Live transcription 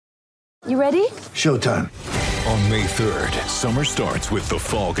You ready? Showtime. On May 3rd, summer starts with The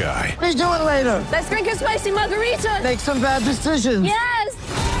Fall Guy. Let's do it later. Let's drink a spicy margarita. Make some bad decisions. Yes!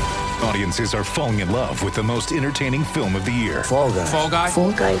 Audiences are falling in love with the most entertaining film of the year. Fall Guy. Fall Guy?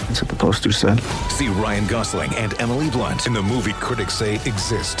 Fall Guy. That's what the poster said. See Ryan Gosling and Emily Blunt in the movie critics say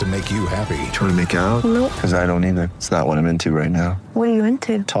exists to make you happy. Trying to make it out? Nope. Because I don't either. It's not what I'm into right now. What are you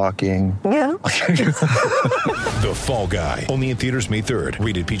into? Talking. Yeah. The Fall Guy. Only in theaters May 3rd.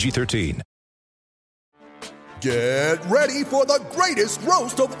 Rated PG-13. Get ready for the greatest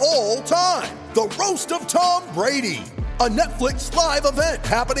roast of all time. The Roast of Tom Brady. A Netflix live event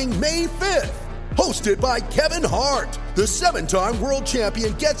happening May 5th. Hosted by Kevin Hart. The 7-time world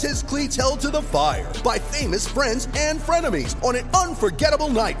champion gets his cleats held to the fire by famous friends and frenemies on an unforgettable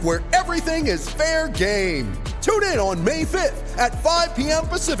night where everything is fair game. Tune in on May 5th at 5 p.m.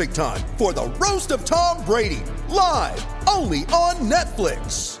 Pacific time for the Roast of Tom Brady. Live only on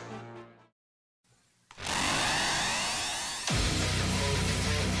Netflix.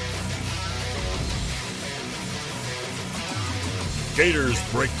 Gators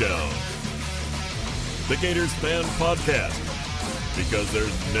Breakdown, the Gators fan podcast, because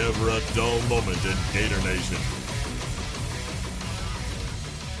there's never a dull moment in Gator Nation.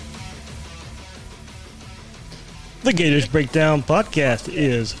 The Gators Breakdown podcast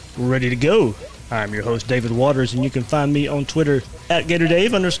is ready to go. I'm your host, David Waters, and you can find me on Twitter at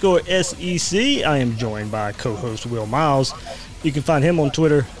GatorDave_SEC. I am joined by co-host Will Miles. You can find him on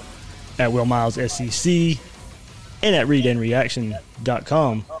Twitter at WillMilesSEC and at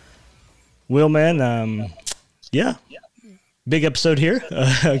readandreaction.com. Will, man, big episode here.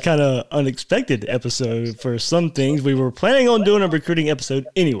 Kind of unexpected episode for some things. We were planning on doing a recruiting episode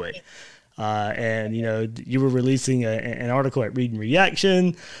anyway. And, you know, you were releasing an article at Read and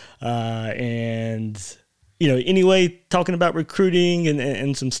Reaction. And, you know, anyway, talking about recruiting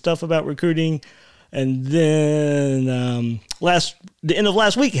and some stuff about recruiting. And then the end of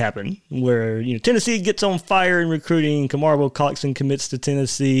last week happened where, you know, Tennessee gets on fire in recruiting. Kamar Wilcoxon commits to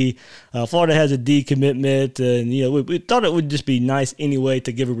Tennessee. Florida has a decommitment. And, you know, we thought it would just be nice anyway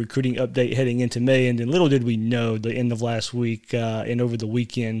to give a recruiting update heading into May. And then little did we know the end of last week and over the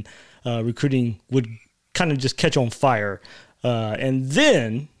weekend, recruiting would kind of just catch on fire. And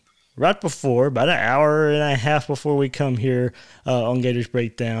then right before, about an hour and a half before we come here on Gators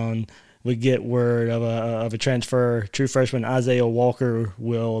Breakdown, we get word of a transfer. True freshman Isaiah Walker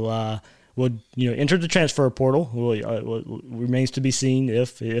will enter the transfer portal. Remains to be seen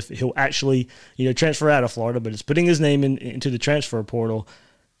if he'll actually transfer out of Florida, but it's putting his name into the transfer portal.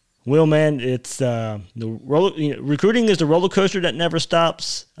 Will, man, it's recruiting is the roller coaster that never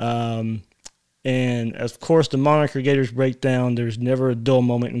stops. And of course, the Moniker Gators Breakdown. There's never a dull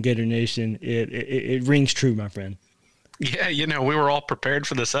moment in Gator Nation. It rings true, my friend. Yeah, you know, we were all prepared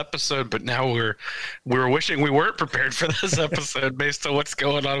for this episode, but now we're wishing we weren't prepared for this episode based on what's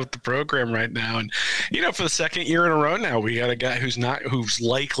going on with the program right now. And, you know, for the second year in a row now, we got a guy who's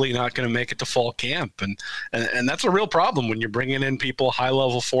likely not going to make it to fall camp. And that's a real problem when you're bringing in people,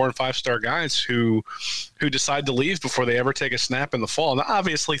 high-level 4- and 5-star guys who decide to leave before they ever take a snap in the fall. Now,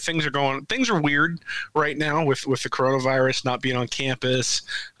 obviously, things are weird right now with the coronavirus not being on campus.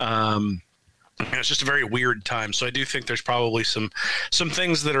 It's just a very weird time. So I do think there's probably some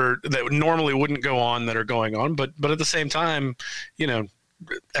things that normally wouldn't go on that are going on. But at the same time, you know,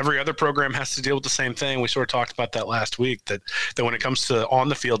 every other program has to deal with the same thing. We sort of talked about that last week, that when it comes to on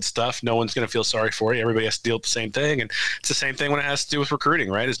the field stuff, no one's going to feel sorry for you. Everybody has to deal with the same thing. And it's the same thing when it has to do with recruiting,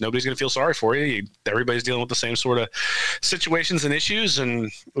 right? Is nobody's going to feel sorry for you. Everybody's dealing with the same sort of situations and issues.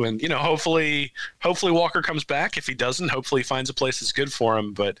 And when, you know, hopefully Walker comes back. If he doesn't, hopefully he finds a place that's good for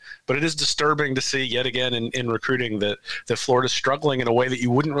him. But it is disturbing to see yet again in recruiting that Florida's struggling in a way that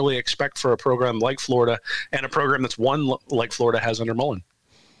you wouldn't really expect for a program like Florida and a program that's won like Florida has under Mullen.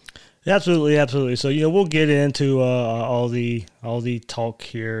 Absolutely, absolutely. So, you know, we'll get into all the talk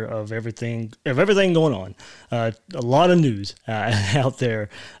here of everything going on. A lot of news out there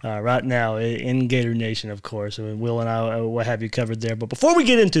right now in Gator Nation, of course. I mean, Will and I will have you covered there. But before we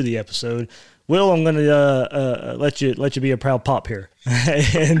get into the episode, Will, I'm going to let you be a proud pop here.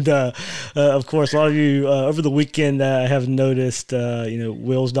 And, of course, a lot of you over the weekend have noticed,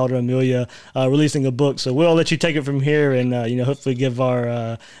 Will's daughter Amelia releasing a book. So, Will, I'll let you take it from here and, hopefully give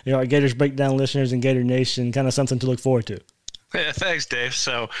our Gators Breakdown listeners and Gator Nation kind of something to look forward to. Yeah, thanks, Dave.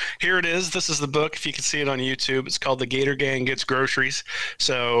 So here it is. This is the book. If you can see it on YouTube, it's called The Gator Gang Gets Groceries.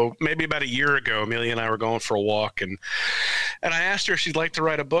 So maybe about a year ago, Amelia and I were going for a walk, and I asked her if she'd like to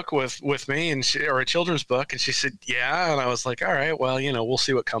write a book with me, or a children's book, and she said, yeah. And I was like, all right, well, we'll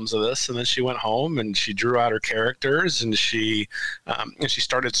see what comes of this. And then she went home and she drew out her characters, and she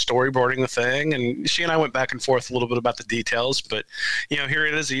started storyboarding the thing. And she and I went back and forth a little bit about the details, but here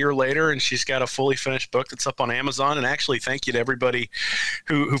it is a year later, and she's got a fully finished book that's up on Amazon. And actually, thank you to everybody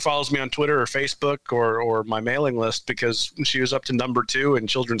who follows me on Twitter or Facebook or my mailing list, because she was up to number 2 in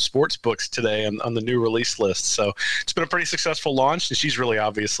children's sports books today on the new release list. So it's been a pretty successful launch, and she's really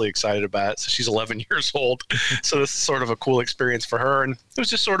obviously excited about it. So she's 11 years old. So this is sort of a cool experience for her. And it was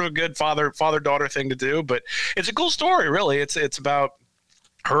just sort of a good father-daughter thing to do, but it's a cool story, really. It's about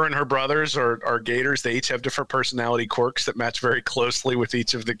her and her brothers are gators. They each have different personality quirks that match very closely with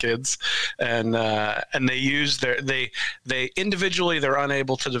each of the kids, and they use they individually, they're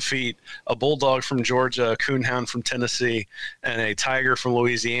unable to defeat a bulldog from Georgia, a coonhound from Tennessee, and a tiger from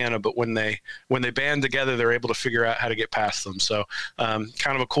Louisiana. But when they band together, they're able to figure out how to get past them. So kind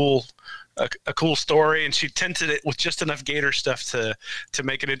of a cool story, and she tinted it with just enough gator stuff to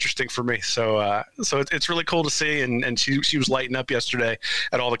make it interesting for me. So it's really cool to see, and she was lighting up yesterday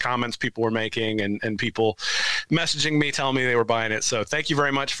at all the comments people were making, and people messaging me telling me they were buying it. So thank you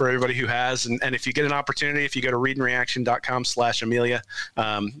very much for everybody who has, and if you get an opportunity, if you go to readandreaction.com/Amelia,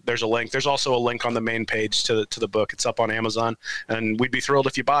 there's a link. There's also a link on the main page to the book. It's up on Amazon, and we'd be thrilled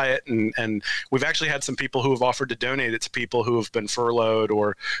if you buy it. And we've actually had some people who have offered to donate it to people who have been furloughed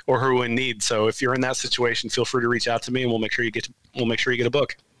or who are in need. So if you're in that situation, feel free to reach out to me, and we'll make sure you get a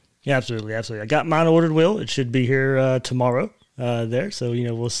book. Yeah, absolutely. I got mine ordered, Will. It should be here tomorrow there. So,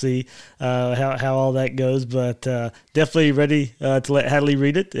 we'll see how all that goes, but definitely ready to let Hadley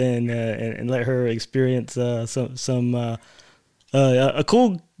read it and let her experience some a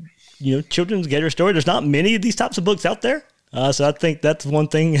cool, children's gator story. There's not many of these types of books out there. So I think that's one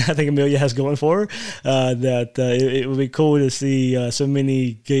thing I think Amelia has going for her, that it would be cool to see so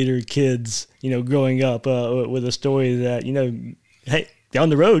many gator kids, growing up with a story that, hey, down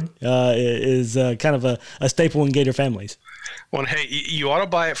the road is kind of a staple in gator families. Well, hey, you ought to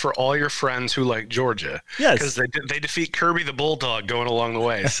buy it for all your friends who like Georgia. Yes. Because they defeat Kirby the Bulldog going along the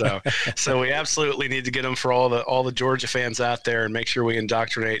way. So we absolutely need to get them for all the Georgia fans out there, and make sure we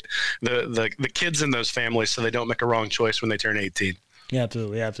indoctrinate the kids in those families so they don't make a wrong choice when they turn 18. Yeah,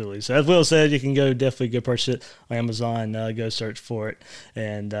 absolutely. So as Will said, you can definitely go purchase it on Amazon, go search for it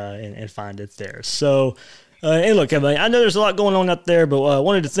and find it there. So, and look, I know there's a lot going on out there, but I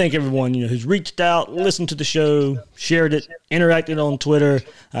wanted to thank everyone, who's reached out, listened to the show, shared it, interacted on Twitter.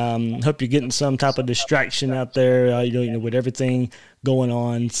 Hope you're getting some type of distraction out there, with everything going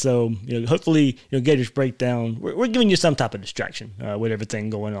on. So, hopefully, Gators Breakdown, we're giving you some type of distraction with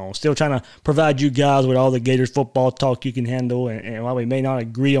everything going on. Still trying to provide you guys with all the Gators football talk you can handle. And while we may not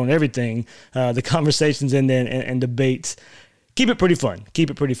agree on everything, the conversations and debates, keep it pretty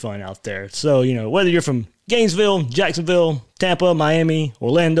fun out there. So, whether you're from Gainesville, Jacksonville, Tampa, Miami,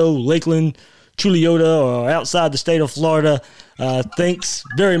 Orlando, Lakeland, Chuliota, or outside the state of Florida, thanks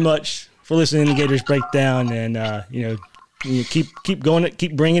very much for listening to Gators Breakdown, and keep going it,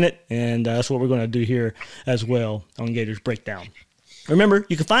 keep bringing it, and that's what we're going to do here as well on Gators Breakdown. Remember,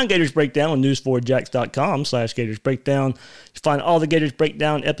 you can find Gators Breakdown on news4jax.com/Gators Breakdown. You find all the Gators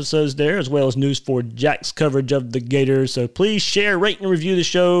Breakdown episodes there, as well as News4Jax coverage of the Gators. So please share, rate, and review the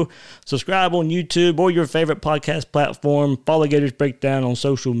show. Subscribe on YouTube or your favorite podcast platform. Follow Gators Breakdown on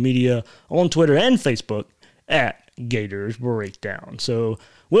social media, on Twitter and Facebook at Gators Breakdown. So,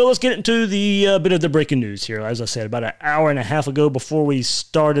 well, let's get into the bit of the breaking news here. As I said, about an hour and a half ago before we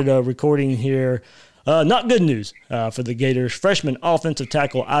started recording here, not good news for the Gators. Freshman offensive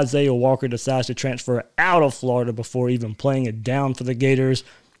tackle Isaiah Walker decides to transfer out of Florida before even playing it down for the Gators.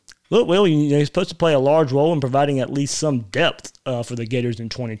 Look, Will, he's supposed to play a large role in providing at least some depth for the Gators in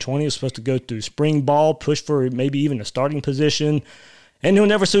 2020. He's supposed to go through spring ball, push for maybe even a starting position, and he'll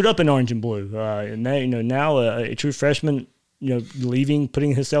never suit up in orange and blue. And now a true freshman, leaving,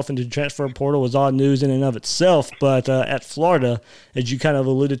 putting himself into the transfer portal was odd news in and of itself. But at Florida, as you kind of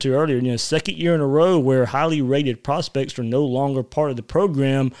alluded to earlier, second year in a row where highly rated prospects are no longer part of the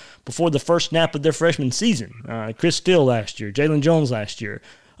program before the first snap of their freshman season. Chris Steele last year, Jalen Jones last year,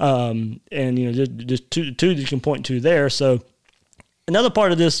 and just two that you can point to there. So another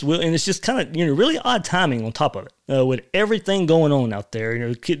part of this, and it's just kind of really odd timing on top of it, with everything going on out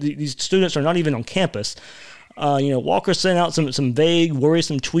there. These students are not even on campus. Walker sent out some vague,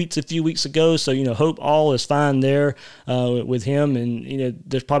 worrisome tweets a few weeks ago. So, hope all is fine there with him. And,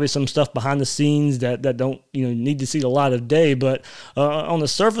 there's probably some stuff behind the scenes that don't, need to see the light of day. But on the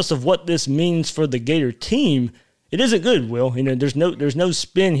surface of what this means for the Gator team, it isn't good, Will. There's no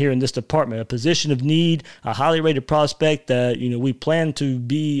spin here in this department. A position of need, a highly rated prospect that, we plan to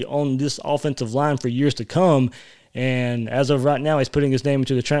be on this offensive line for years to come. And as of right now, he's putting his name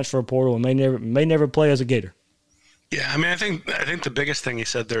into the transfer portal and may never play as a Gator. Yeah, I mean, I think the biggest thing he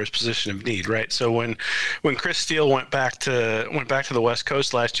said there is position of need, right? So when Chris Steele went back to the West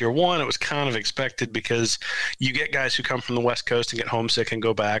Coast last year, it was kind of expected because you get guys who come from the West Coast and get homesick and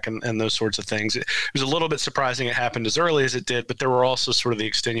go back and those sorts of things. It was a little bit surprising it happened as early as it did, but there were also sort of the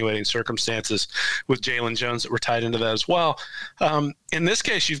extenuating circumstances with Jalen Jones that were tied into that as well. In this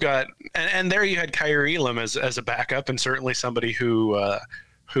case, you've got and there you had Kaiir Elam as a backup and certainly somebody who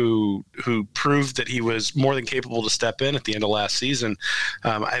proved that he was more than capable to step in at the end of last season.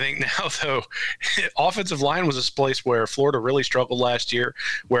 I think now, though, offensive line was a place where Florida really struggled last year,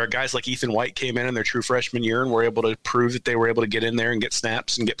 where guys like Ethan White came in their true freshman year and were able to prove that they were able to get in there and get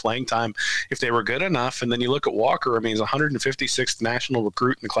snaps and get playing time if they were good enough. And then you look at Walker, I mean, he's 156th national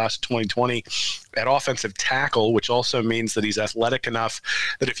recruit in the class of 2020 at offensive tackle, which also means that he's athletic enough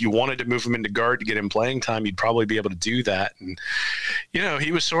that if you wanted to move him into guard to get him playing time, you'd probably be able to do that. And,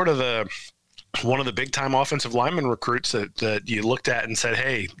 he was sort of one of the big time offensive lineman recruits that you looked at and said,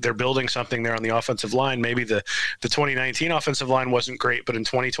 hey, they're building something there on the offensive line. Maybe the 2019 offensive line wasn't great, but in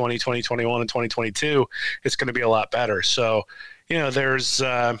 2020, 2021, and 2022, it's going to be a lot better. So, there's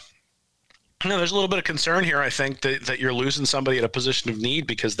a little bit of concern here, I think, that you're losing somebody at a position of need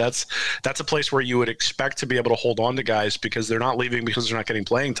because that's a place where you would expect to be able to hold on to guys because they're not leaving because they're not getting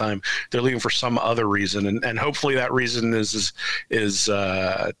playing time. They're leaving for some other reason. And hopefully that reason is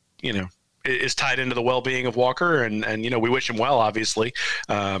tied into the well-being of Walker and we wish him well, obviously.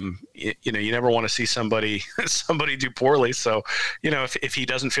 You never want to see somebody do poorly. So, if he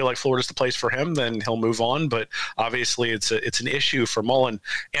doesn't feel like Florida's the place for him, then he'll move on. But obviously it's an issue for Mullen,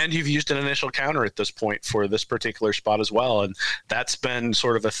 and you've used an initial counter at this point for this particular spot as well. And that's been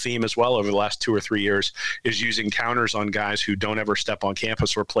sort of a theme as well over the last 2 or 3 years is using counters on guys who don't ever step on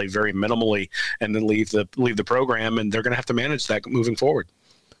campus or play very minimally and then leave the program. And they're going to have to manage that moving forward.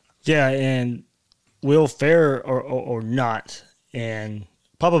 Yeah, and will fair or not, and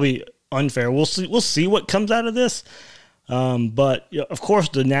probably unfair. We'll see what comes out of this. But of course,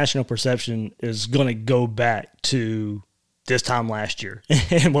 the national perception is going to go back to this time last year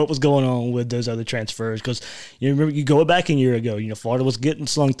and what was going on with those other transfers. Because remember, you go back a year ago, Florida was getting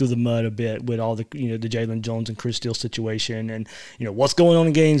slung through the mud a bit with all the the Jalen Jones and Chris Steele situation, and what's going on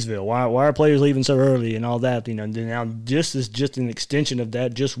in Gainesville? Why are players leaving so early and all that? Now this is just an extension of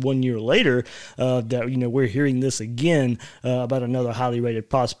that. Just 1 year later, that we're hearing this again about another highly rated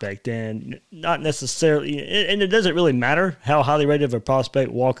prospect, and not necessarily. And it doesn't really matter how highly rated of a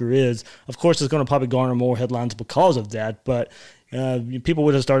prospect Walker is. Of course, it's going to probably garner more headlines because of that. But people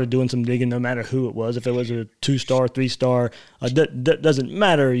would have started doing some digging no matter who it was. If it was a 2-star, 3-star, that doesn't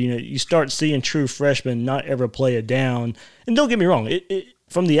matter. You start seeing true freshmen not ever play it down. And don't get me wrong, it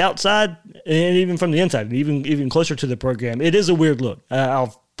from the outside and even from the inside, and even closer to the program, it is a weird look.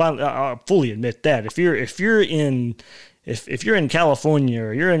 I'll fully admit that. If you're in California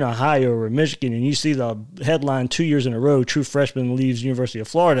or you're in Ohio or Michigan and you see the headline 2 years in a row, true freshman leaves University of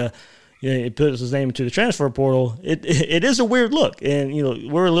Florida, it puts his name into the transfer portal. It is a weird look, and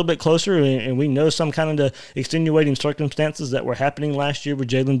we're a little bit closer, and we know some kind of the extenuating circumstances that were happening last year with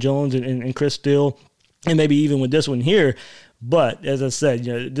Jalen Jones and Chris Steele, and maybe even with this one here. But as I said,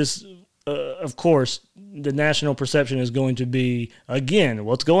 this of course the national perception is going to be again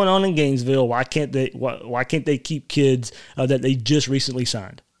what's going on in Gainesville. Why can't they keep kids that they just recently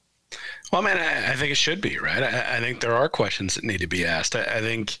signed? Well, man, I think it should be, right? I think there are questions that need to be asked. I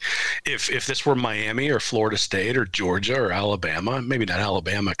think if this were Miami or Florida State or Georgia or Alabama, maybe not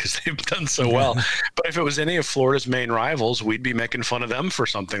Alabama because they've done so well, but if it was any of Florida's main rivals, we'd be making fun of them for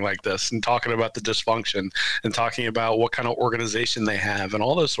something like this and talking about the dysfunction and talking about what kind of organization they have and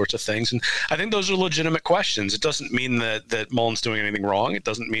all those sorts of things. And I think those are legitimate questions. It doesn't mean that Mullen's doing anything wrong. It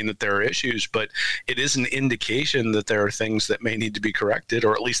doesn't mean that there are issues, but it is an indication that there are things that may need to be corrected,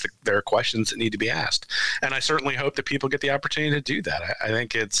 or at least there are questions that need to be asked. And I certainly hope that people get the opportunity to do that. I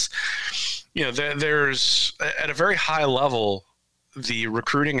think it's, there's at a very high level, the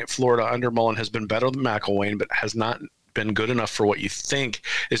recruiting at Florida under Mullen has been better than McElwain, but has not been good enough for what you think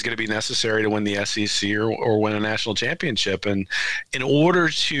is going to be necessary to win the SEC or win a national championship. And in order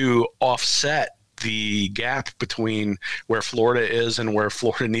to offset the gap between where Florida is and where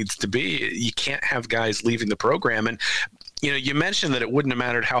Florida needs to be. You can't have guys leaving the program. And you mentioned that it wouldn't have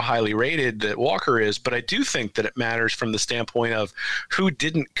mattered how highly rated that Walker is, but I do think that it matters from the standpoint of who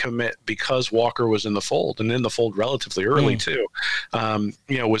didn't commit because Walker was in the fold, and in the fold relatively early too.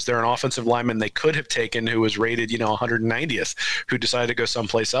 Was there an offensive lineman they could have taken who was rated, 190th, who decided to go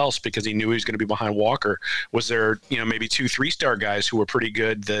someplace else because he knew he was going to be behind Walker? Was there, maybe 2 3-star guys who were pretty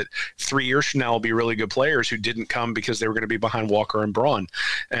good that 3 years from now will be really good players who didn't come because they were going to be behind Walker and Braun?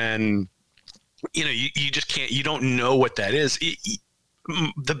 And you just can't, you don't know what that is.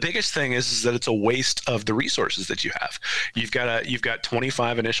 The biggest thing is that it's a waste of the resources that you have. You've got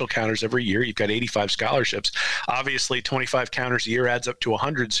 25 initial counters every year. You've got 85 scholarships. Obviously 25 counters a year adds up to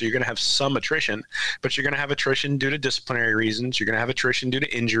 100. So you're going to have some attrition, but you're going to have attrition due to disciplinary reasons. You're going to have attrition due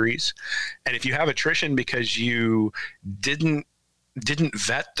to injuries. And if you have attrition because you didn't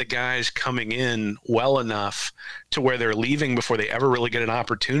vet the guys coming in well enough to where they're leaving before they ever really get an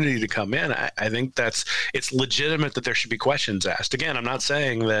opportunity to come in, I think it's legitimate that there should be questions asked. Again, I'm not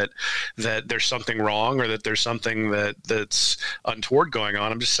saying that there's something wrong or that there's something that's untoward going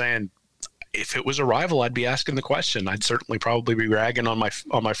on. I'm just saying, if it was a rival, I'd be asking the question. I'd certainly probably be ragging on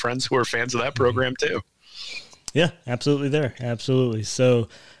my friends who are fans of that program too. Yeah, absolutely. So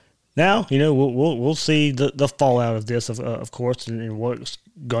now, we'll see the fallout of this, of course, and what's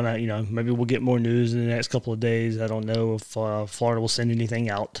gonna, maybe we'll get more news in the next couple of days. I don't know if Florida will send anything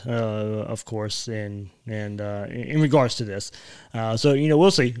out, of course, and in regards to this. So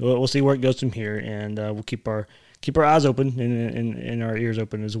we'll see. We'll see where it goes from here, and we'll keep our eyes open and our ears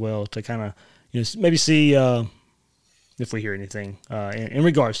open as well to kind of maybe see if we hear anything in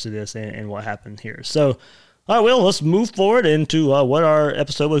regards to this and what happened here. So. All right, well, let's move forward into what our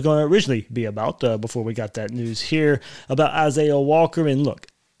episode was going to originally be about before we got that news here about Isaiah Walker. And look,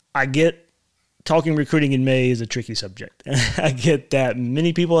 I get talking recruiting in May is a tricky subject. I get that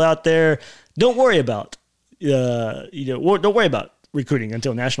many people out there don't worry about, don't worry about recruiting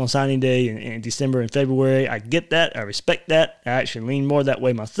until National Signing Day in December and February. I get that. I respect that. I actually lean more that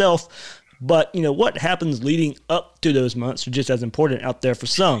way myself. But, what happens leading up to those months are just as important out there for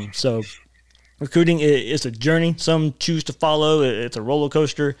some. So recruiting is a journey. Some choose to follow. It's a roller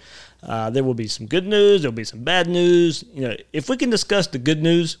coaster. There will be some good news. There'll be some bad news. If we can discuss the good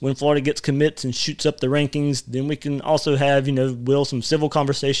news when Florida gets commits and shoots up the rankings, then we can also have, some civil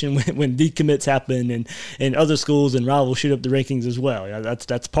conversation when decommits happen and other schools and rivals shoot up the rankings as well.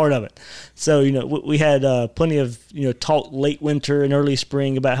 That's part of it. So, we had plenty of, talk late winter and early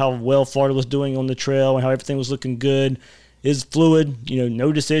spring about how well Florida was doing on the trail and how everything was looking good. Is fluid,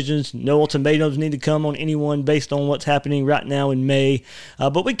 no decisions, no ultimatums need to come on anyone based on what's happening right now in May.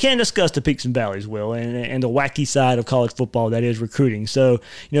 But we can discuss the peaks and valleys, Will, and the wacky side of college football that is recruiting. So,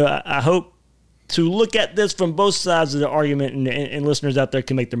 I hope to look at this from both sides of the argument and listeners out there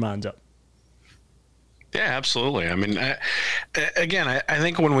can make their minds up. Yeah, absolutely. I mean, I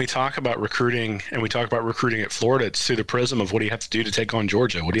think when we talk about recruiting and we talk about recruiting at Florida, it's through the prism of what do you have to do to take on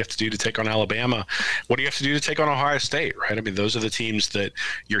Georgia? What do you have to do to take on Alabama? What do you have to do to take on Ohio State, right? I mean, those are the teams that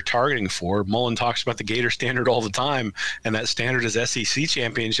you're targeting for. Mullen talks about the Gator standard all the time, and that standard is SEC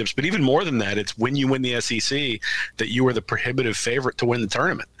championships. But even more than that, it's when you win the SEC that you are the prohibitive favorite to win the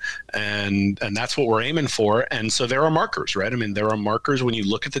tournament. And that's what we're aiming for. And so there are markers, right? I mean, there are markers when you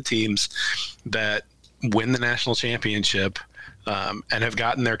look at the teams that win the national championship and have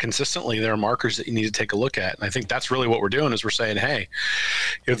gotten there consistently. There are markers that you need to take a look at. And I think that's really what we're doing is we're saying, hey,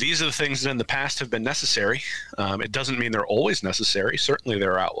 these are the things that in the past have been necessary. It doesn't mean they're always necessary. Certainly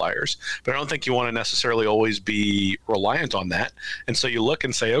there are outliers, but I don't think you want to necessarily always be reliant on that. And so you look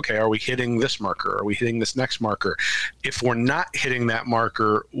and say, okay, are we hitting this marker? Are we hitting this next marker? If we're not hitting that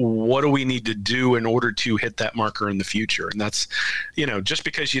marker, what do we need to do in order to hit that marker in the future? And that's, just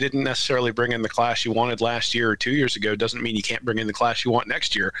because you didn't necessarily bring in the class you wanted last year or 2 years ago doesn't mean you can't bring in the class you want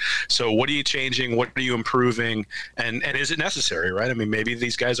next year. So what are you changing? What are you improving? And is it necessary, right? I mean, maybe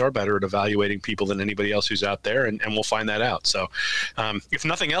these guys are better at evaluating people than anybody else who's out there, and we'll find that out. So if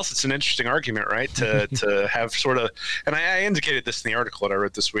nothing else, it's an interesting argument, right? To have sort of, and I indicated this in the article that I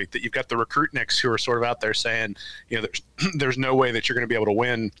wrote this week, that you've got the recruitniks who are sort of out there saying, there's no way that you're going to be able to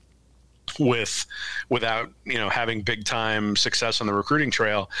win without having big time success on the recruiting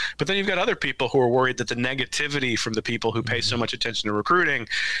trail. But then you've got other people who are worried that the negativity from the people who pay so much attention to recruiting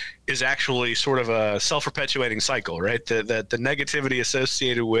is actually sort of a self-perpetuating cycle, right? The negativity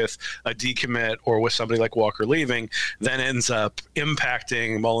associated with a decommit or with somebody like Walker leaving then ends up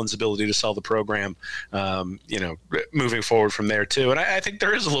impacting Mullen's ability to sell the program, moving forward from there too. And I think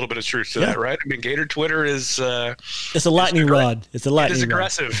there is a little bit of truth to that, right? I mean, Gator Twitter is it's a lightning rod. It's a lightning rod.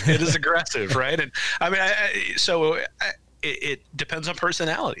 Aggressive. It is aggressive, right? And I mean, it depends on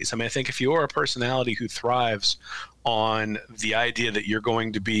personalities. I mean, I think if you're a personality who thrives on the idea that you're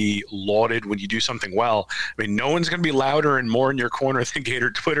going to be lauded when you do something well, I mean, no one's going to be louder and more in your corner than Gator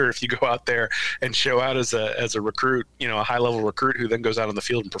Twitter if you go out there and show out as a recruit, a high-level recruit who then goes out on the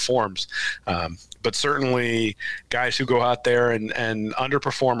field and performs. But certainly guys who go out there and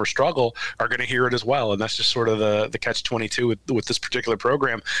underperform or struggle are going to hear it as well. And that's just sort of the catch-22 with this particular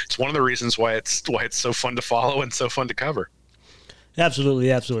program. It's one of the reasons why it's so fun to follow and so fun to cover.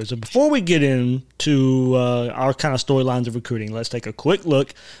 Absolutely. So before we get into our kind of storylines of recruiting, let's take a quick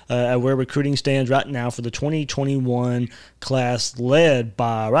look at where recruiting stands right now for the 2021 class, led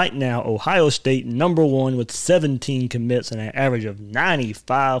by, right now, Ohio State, number one with 17 commits and an average of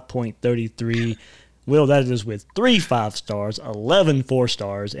 95.33. Will, that is with 3 5-stars, 11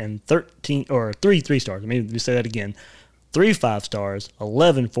 4-stars, and 3 3-stars. Let me say that again. 3 5-stars,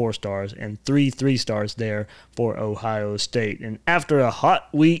 11 4-stars, and 3 3-stars there for Ohio State. And after a hot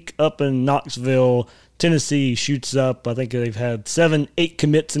week up in Knoxville, Tennessee shoots up. I think they've had 7-8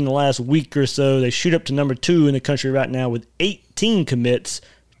 commits in the last week or so. They shoot up to number 2 in the country right now with 18 commits,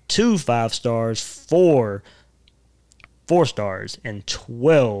 2 5-stars, 4 4-stars, and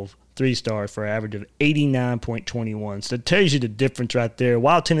 12 3-stars for an average of 89.21. So it tells you the difference right there.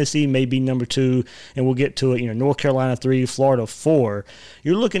 While Tennessee may be number 2, and we'll get to it, North Carolina 3, Florida 4,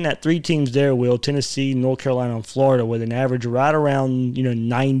 you're looking at 3 teams there, Will, Tennessee, North Carolina, and Florida with an average right around,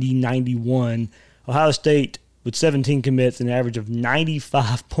 90, 91. Ohio State with 17 commits and an average of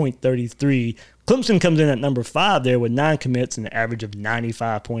 95.33. Clemson comes in at number 5 there with 9 commits and an average of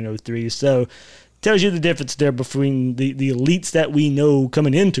 95.03. So tells you the difference there between the elites that we know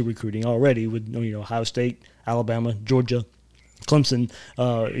coming into recruiting already with, Ohio State, Alabama, Georgia, Clemson,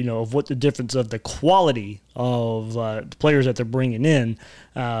 of what the difference of the quality of the players that they're bringing in.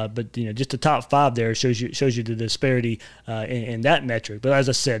 But just the top 5 there shows you the disparity in that metric. But as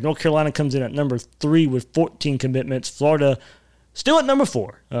I said, North Carolina comes in at number 3 with 14 commitments. Florida still at number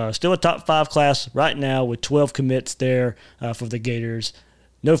 4, still a top 5 class right now with 12 commits there for the Gators.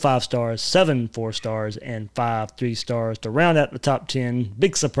 No 5-stars, 7 4-stars, and 5 3-stars. To round out the top 10,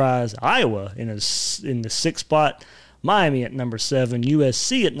 big surprise, Iowa in the 6th spot, Miami at number 7,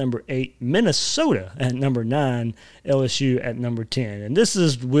 USC at number 8, Minnesota at number 9, LSU at number 10. And this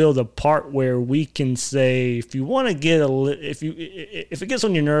is, Will, the part where we can say if you want to get if it gets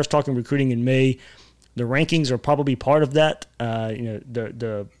on your nerves talking recruiting in May, the rankings are probably part of that.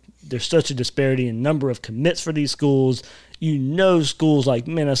 There's such a disparity in number of commits for these schools. Schools like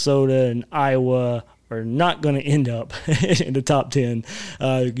Minnesota and Iowa are not going to end up in the top 10.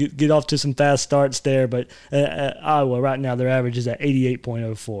 Get off to some fast starts there, but Iowa right now, their average is at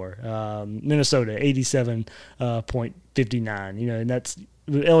 88.04. Minnesota, 87.59. And that's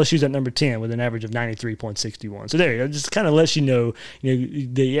LSU's at number 10 with an average of 93.61. So there you go. Just kind of lets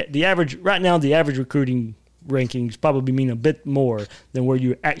the average right now. The average recruiting rankings probably mean a bit more than where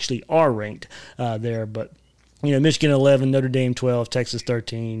you actually are ranked there, but. Michigan 11, Notre Dame 12, Texas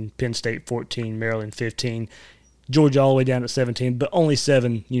 13, Penn State 14, Maryland 15, Georgia all the way down at 17, but only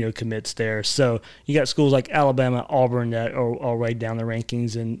 7, commits there. So you got schools like Alabama, Auburn that are all right down the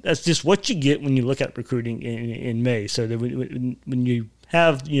rankings, and that's just what you get when you look at recruiting in May. So that when you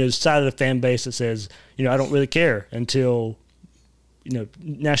have, side of the fan base that says, I don't really care until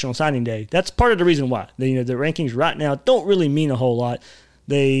National Signing Day. That's part of the reason why. The rankings right now don't really mean a whole lot.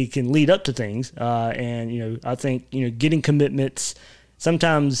 They can lead up to things, and I think getting commitments.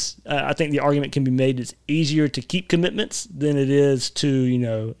 Sometimes I think the argument can be made it's easier to keep commitments than it is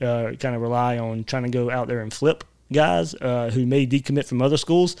to kind of rely on trying to go out there and flip guys who may decommit from other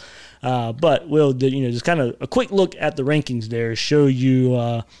schools. But Will, just kind of a quick look at the rankings there show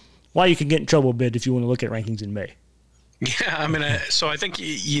you why you can get in trouble a bit if you want to look at rankings in May. Yeah, I mean, so I think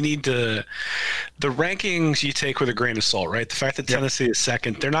you need the rankings you take with a grain of salt, right? The fact that Tennessee is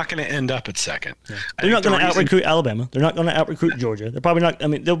second, they're not going to end up at second. Yeah. They're not going to out-recruit Alabama. They're not going to out-recruit Georgia. They're probably not. I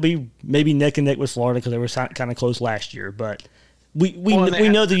mean, they'll be maybe neck and neck with Florida because they were kind of close last year. But we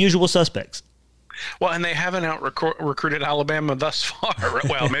know the usual suspects. Well, and they haven't recruited Alabama thus far.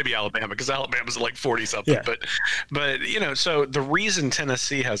 Well, maybe Alabama because Alabama's like 40-something. Yeah. But so the reason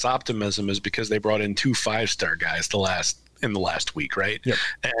Tennessee has optimism is because they brought in 2 5-star guys the last in the last week, right? Yep.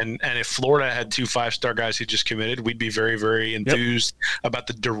 And if Florida had 2 5-star guys who just committed, we'd be very, very enthused about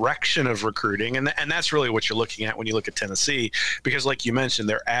the direction of recruiting. And that's really what you're looking at when you look at Tennessee, because like you mentioned,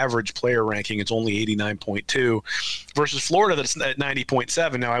 their average player ranking is only 89.2 versus Florida that's at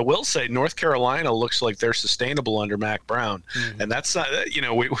 90.7. Now, I will say North Carolina looks like they're sustainable under Mac Brown. And that's not,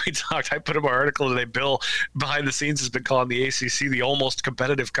 we talked, I put up an article today, Bill behind the scenes has been calling the ACC the almost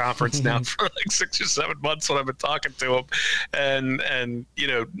competitive conference now for like 6 or 7 months when I've been talking to him. And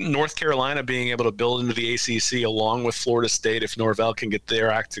North Carolina being able to build into the ACC along with Florida State if Norvell can get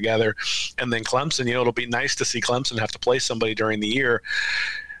their act together, and then Clemson, it'll be nice to see Clemson have to play somebody during the year.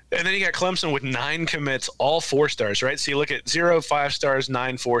 And then you got Clemson with 9 commits, all 4-stars, right? So you look at 0 5-stars,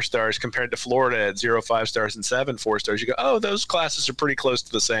 9 4-stars compared to Florida at 0 5-stars and 7 4-stars. You go, oh, those classes are pretty close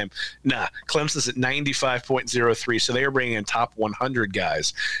to the same. Nah, Clemson's at 95.03, so they are bringing in top 100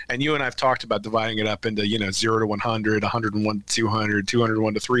 guys. And you and I have talked about dividing it up into, 0 to 100, 101 to 200,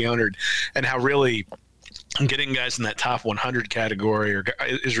 201 to 300, and how really – getting guys in that top 100 category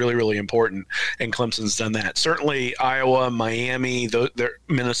is really, really important, and Clemson's done that. Certainly Iowa, Miami,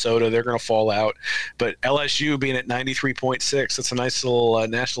 Minnesota, they're going to fall out. But LSU being at 93.6, that's a nice little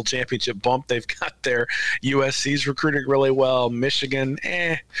national championship bump they've got there. USC's recruiting really well. Michigan,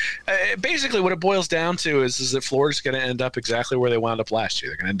 basically what it boils down to is that Florida's going to end up exactly where they wound up last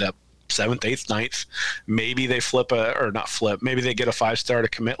year. They're going to end up 7th, 8th, 9th. Maybe they maybe they get a 5-star to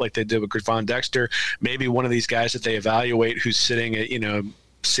commit like they did with Gervon Dexter. Maybe one of these guys that they evaluate who's sitting at 60th,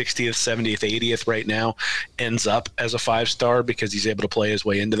 70th, 80th right now ends up as a 5-star because he's able to play his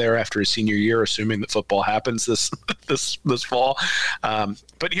way into there after his senior year, assuming that football happens this fall.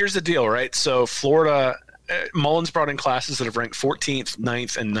 But here's the deal, right? So Florida Mullins brought in classes that have ranked 14th,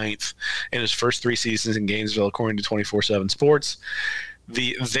 9th, and 9th in his first 3 seasons in Gainesville, according to 24/7 Sports.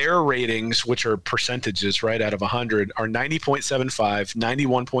 Their ratings, which are percentages right out of 100, are 90.75,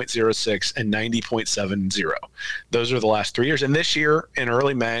 91.06, and 90.70. Those are the last 3 years. And this year, in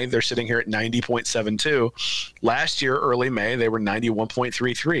early May, they're sitting here at 90.72. Last year, early May, they were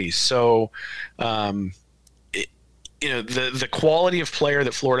 91.33. So, the quality of player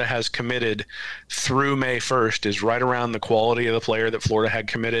that Florida has committed through May 1st is right around the quality of the player that Florida had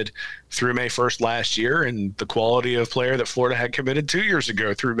committed through May 1st last year, and the quality of player that Florida had committed 2 years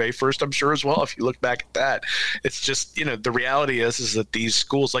ago through May 1st, I'm sure as well, if you look back at that. It's just, the reality is that these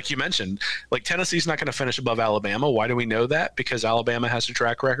schools, like you mentioned, like Tennessee's not going to finish above Alabama. Why do we know that? Because Alabama has a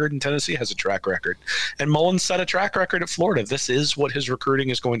track record and Tennessee has a track record. And Mullins set a track record at Florida. This is what his recruiting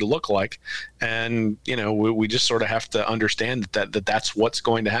is going to look like. And, we just sort of have to understand that's what's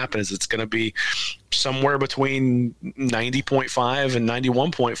going to happen, is it's going to be somewhere between 90.5 and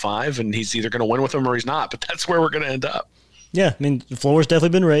 91.5, and he's either going to win with them or he's not, but that's where we're going to end up. Yeah, I mean, the floor's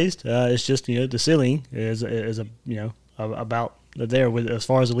definitely been raised. It's just, the ceiling is about there with as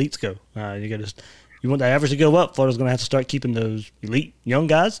far as elites go. You want the average to go up, Florida's going to have to start keeping those elite young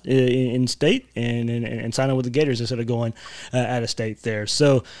guys in state and sign up with the Gators instead of going out of state there.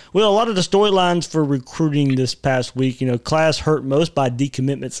 So, a lot of the storylines for recruiting this past week, class hurt most by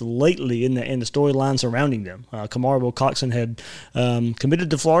decommitments lately in the storyline surrounding them. Kamar Wilcoxon had committed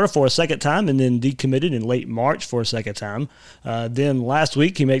to Florida for a second time and then decommitted in late March for a second time. Then last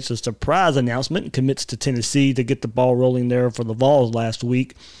week, he makes a surprise announcement and commits to Tennessee to get the ball rolling there for the Vols last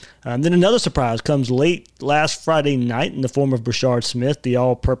week. Then another surprise comes late last Friday night in the form of Brashard Smith, the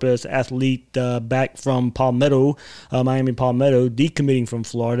all-purpose athlete back from Palmetto, Miami Palmetto, decommitting from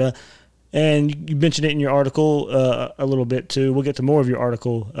Florida. And you mentioned it in your article a little bit too. We'll get to more of your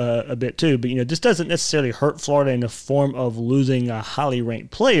article a bit too. But, this doesn't necessarily hurt Florida in the form of losing a highly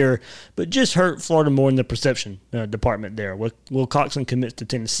ranked player, but just hurt Florida more in the perception department there. Wilcoxon commits to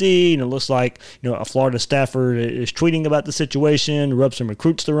Tennessee, and it looks like, a Florida staffer is tweeting about the situation, rubs some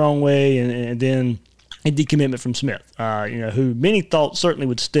recruits the wrong way, and then a decommitment from Smith, who many thought certainly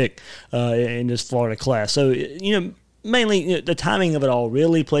would stick in this Florida class. So, mainly, the timing of it all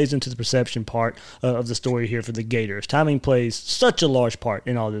really plays into the perception part of the story here for the Gators. Timing plays such a large part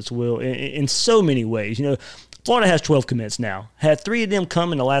in all this, Will, in so many ways. Florida has 12 commits now. Had 3 of them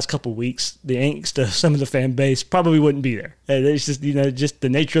come in the last couple of weeks, the angst of some of the fan base probably wouldn't be there. It's just, just the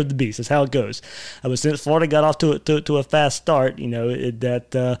nature of the beast. That's how it goes. But since Florida got off to a fast start,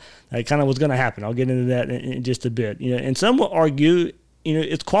 that kind of was going to happen. I'll get into that in just a bit. And some will argue,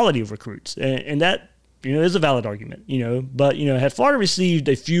 it's quality of recruits, and that, is a valid argument, but, had Florida received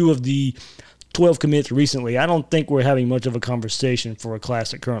a few of the 12 commits recently, I don't think we're having much of a conversation for a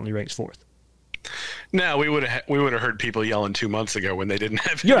class that currently ranks 4th. No, we would have heard people yelling 2 months ago when they didn't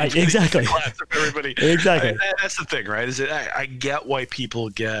have. You're right, exactly. Class of everybody. Exactly. That's the thing, right? I get why people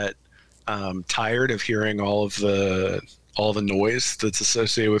get tired of hearing all of the all the noise that's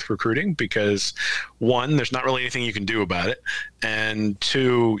associated with recruiting, because 1, there's not really anything you can do about it, and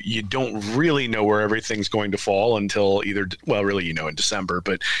 2, you don't really know where everything's going to fall until either, well, really, you know, in December,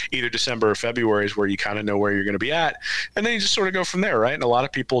 but either December or February is where you kind of know where you're going to be at, and then you just sort of go from there, right? And a lot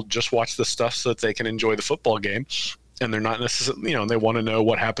of people just watch this stuff so that they can enjoy the football game, and they're not necessarily, you know, they want to know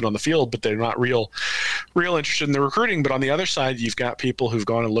what happened on the field, but they're not real interested in the recruiting. But on the other side, you've got people who've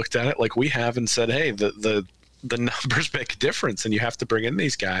gone and looked at it like we have and said, hey, the numbers make a difference, and you have to bring in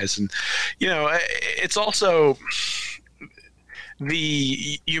these guys. And, you know, it's also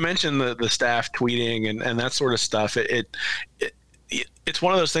you mentioned the staff tweeting and that sort of stuff. It's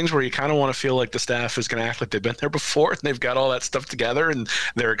one of those things where you kind of want to feel like the staff is going to act like they've been there before, and they've got all that stuff together, and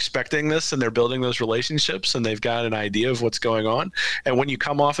they're expecting this, and they're building those relationships, and they've got an idea of what's going on. And when you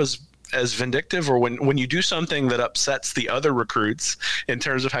come off as vindictive, or when you do something that upsets the other recruits in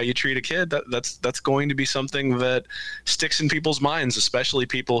terms of how you treat a kid, that's going to be something that sticks in people's minds, especially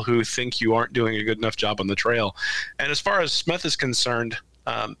people who think you aren't doing a good enough job on the trail. And as far as Smith is concerned,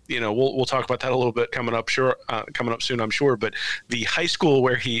 you know, we'll talk about that a little bit coming up soon, I'm sure. But the high school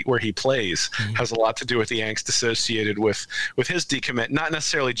where he plays has a lot to do with the angst associated with his decommit. Not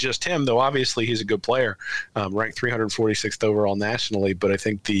necessarily just him, though. Obviously, he's a good player, ranked 346th overall nationally. But I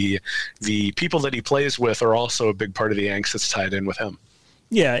think the people that he plays with are also a big part of the angst that's tied in with him.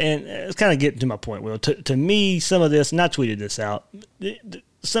 Yeah, and it's kind of getting to my point, Will. To me, some of this, and I tweeted this out,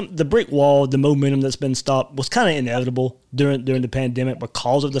 the brick wall, the momentum that's been stopped was kind of inevitable during the pandemic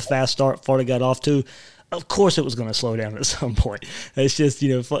because of the fast start Florida got off to. Of course, it was going to slow down at some point. It's just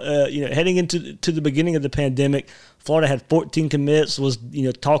heading into the beginning of the pandemic, Florida had 14 commits. Was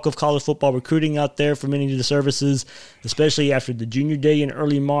talk of college football recruiting out there for many of the services, especially after the junior day in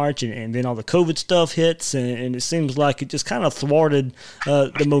early March, and then all the COVID stuff hits, and it seems like it just kind of thwarted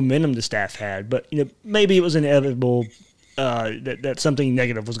the momentum the staff had. But maybe it was inevitable. That something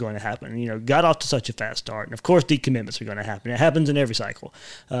negative was going to happen. Got off to such a fast start. And, of course, decommitments are going to happen. It happens in every cycle.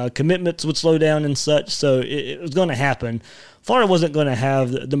 Commitments would slow down and such, so it was going to happen. Florida wasn't going to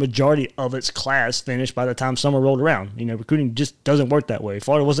have the majority of its class finished by the time summer rolled around. Recruiting just doesn't work that way.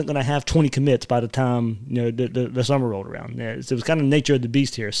 Florida wasn't going to have 20 commits by the time the summer rolled around. It was kind of the nature of the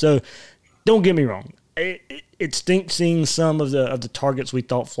beast here. So don't get me wrong. It stinks seeing some of the targets we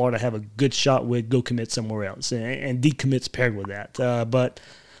thought Florida have a good shot with go commit somewhere else, and decommits paired with that. But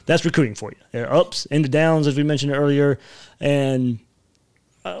that's recruiting for you. Ups and the downs, as we mentioned earlier. And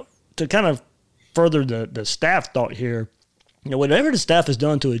to kind of further the staff thought here, whatever the staff has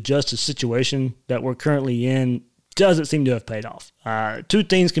done to adjust the situation that we're currently in doesn't seem to have paid off. Two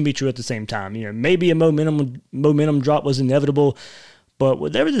things can be true at the same time. Maybe a momentum drop was inevitable. But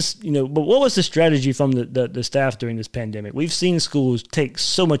whatever this, but what was the strategy from the staff during this pandemic? We've seen schools take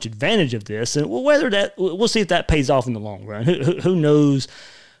so much advantage of this, and we'll see if that pays off in the long run. Who knows?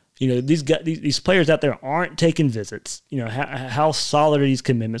 These players out there aren't taking visits. How solid are these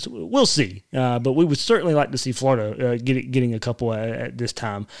commitments? We'll see. But we would certainly like to see Florida getting a couple at this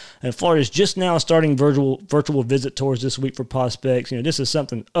time. And Florida is just now starting virtual visit tours this week for prospects. This is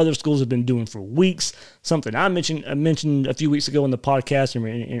something other schools have been doing for weeks. Something I mentioned a few weeks ago in the podcast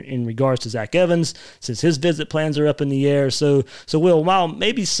in regards to Zach Evans, since his visit plans are up in the air. So Will, while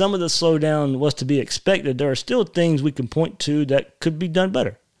maybe some of the slowdown was to be expected, there are still things we can point to that could be done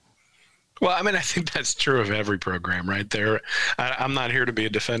better. Well, I think that's true of every program, right? I'm not here to be a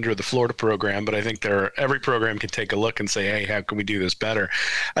defender of the Florida program, but I think every program can take a look and say, hey, how can we do this better?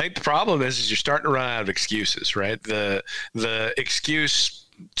 I think the problem is you're starting to run out of excuses, right? The excuse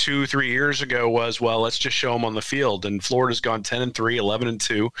 2-3 years ago was, well, let's just show them on the field. And Florida's gone 10-3,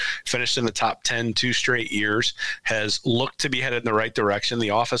 11-2, finished in the top 10 2 straight years, has looked to be headed in the right direction. The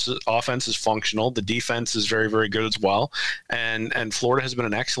offense is functional. The defense is very, very good as well. And Florida has been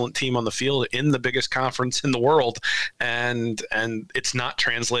an excellent team on the field in the biggest conference in the world. And it's not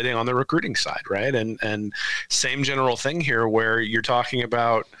translating on the recruiting side, right? And same general thing here, where you're talking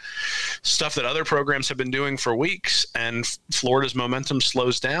about stuff that other programs have been doing for weeks, and Florida's momentum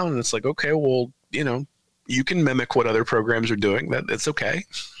slows down, and it's like, okay, well, you can mimic what other programs are doing. That's okay.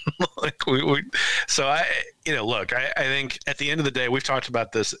 So I think at the end of the day, we've talked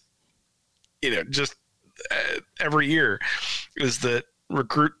about this, just every year, is that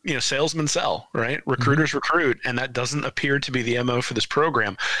salesmen sell, right? Recruiters recruit, and that doesn't appear to be the MO for this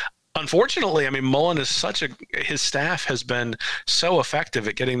program. Unfortunately, I mean, Mullen is his staff has been so effective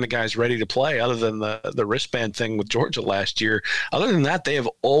at getting the guys ready to play, other than the wristband thing with Georgia last year. Other than that, they have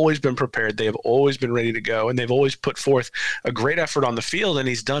always been prepared. They have always been ready to go, and they've always put forth a great effort on the field, and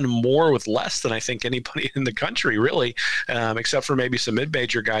he's done more with less than I think anybody in the country, really, except for maybe some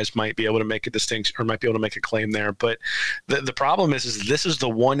mid-major guys might be able to make a distinction or might be able to make a claim there. But the problem is this is the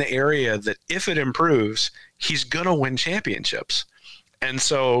one area that if it improves, he's going to win championships. And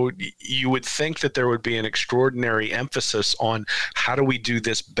so you would think that there would be an extraordinary emphasis on how do we do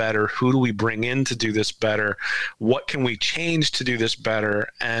this better? Who do we bring in to do this better? What can we change to do this better?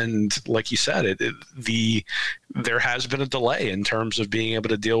 And like you said, there has been a delay in terms of being able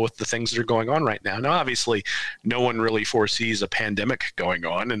to deal with the things that are going on right now. Now, obviously, no one really foresees a pandemic going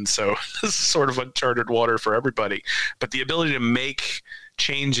on. And so this is sort of uncharted water for everybody. But the ability to make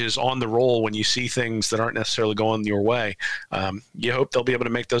changes on the roll when you see things that aren't necessarily going your way, you hope they'll be able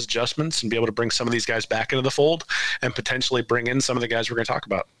to make those adjustments and be able to bring some of these guys back into the fold and potentially bring in some of the guys we're going to talk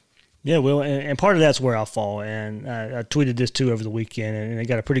about. Yeah, well, and part of that's where I fall, and I tweeted this too over the weekend, and I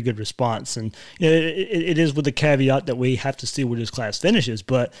got a pretty good response. And it is with the caveat that we have to see where this class finishes,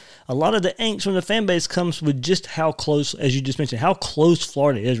 but a lot of the angst from the fan base comes with just how close, as you just mentioned, how close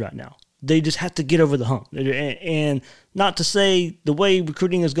Florida is right now. They just have to get over the hump. And not to say the way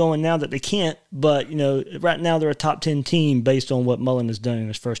recruiting is going now that they can't, but, right now they're a top 10 team based on what Mullen has done in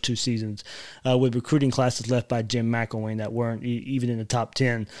his first 2 seasons with recruiting classes left by Jim McElwain that weren't even in the top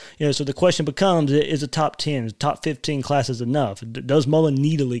 10. So the question becomes, is a top 10, top 15 classes enough? Does Mullen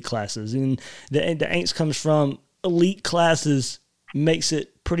need elite classes? And the angst comes from elite classes makes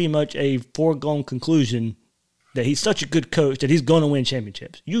it pretty much a foregone conclusion that he's such a good coach that he's going to win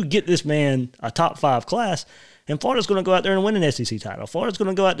championships. You get this man a top 5 class, and Florida's going to go out there and win an SEC title. Florida's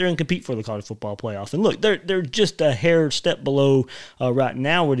going to go out there and compete for the college football playoff. And look, they're just a hair step below right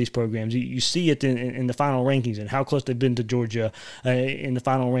now with these programs. You see it in the final rankings and how close they've been to Georgia in the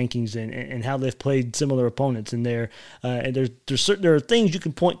final rankings and how they've played similar opponents in there. And there are things you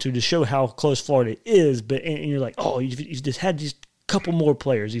can point to show how close Florida is, but and you're like, oh, you've just had these couple more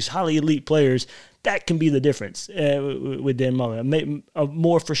players, these highly elite players. That can be the difference with Dan Mullen. A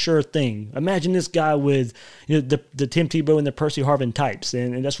more for sure thing. Imagine this guy with the Tim Tebow and the Percy Harvin types,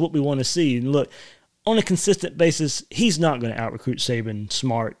 and that's what we want to see. And look, on a consistent basis, he's not going to out-recruit Saban,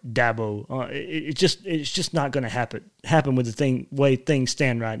 Smart, Dabo. It's just not going to happen with the way things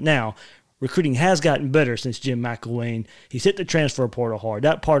stand right now. Recruiting has gotten better since Jim McElwain. He's hit the transfer portal hard.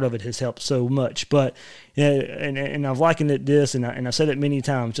 That part of it has helped so much. But and I've likened it this, and I've said it many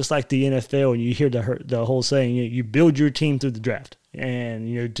times, just like the NFL, and you hear the whole saying, you build your team through the draft.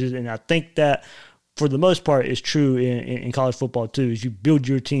 And and I think that for the most part is true in college football too, is you build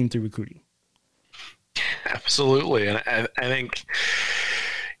your team through recruiting. Absolutely. And I think,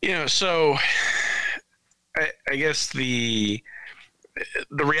 so I guess the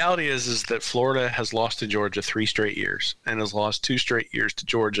reality is that Florida has lost to Georgia 3 straight years and has lost 2 straight years to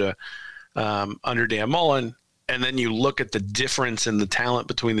Georgia under Dan Mullen. And then you look at the difference in the talent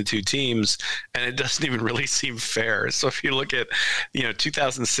between the 2 teams, and it doesn't even really seem fair. So if you look at,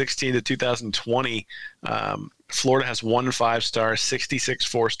 2016 to 2020, Florida has 1 5-star, 66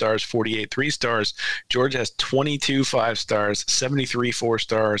 4-stars, 48 3-stars. Georgia has 22 5-stars, 73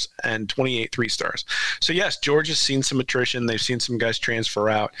 4-stars, and 28 3-stars. So yes, Georgia's seen some attrition. They've seen some guys transfer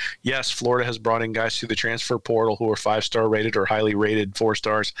out. Yes, Florida has brought in guys through the transfer portal who are 5-star rated or highly rated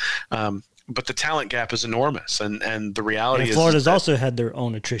 4-stars. But the talent gap is enormous, and the reality is Florida's also had their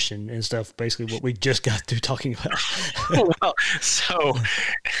own attrition and stuff. Basically, what we just got through talking about. Well, so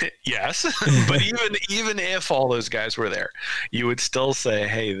yes, but even if all those guys were there, you would still say,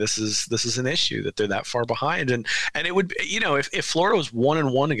 hey, this is an issue that they're that far behind, and it would, if Florida was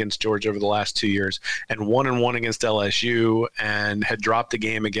 1-1 against Georgia over the last 2 years and 1-1 against LSU and had dropped a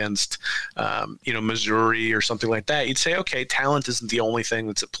game against Missouri or something like that, you'd say, okay, talent isn't the only thing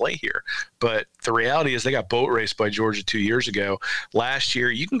that's at play here. But the reality is they got boat raced by Georgia 2 years ago. Last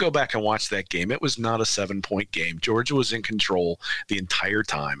year, you can go back and watch that game. It was not a 7-point game. Georgia was in control the entire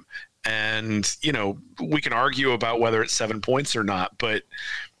time. And, we can argue about whether it's 7 points or not, but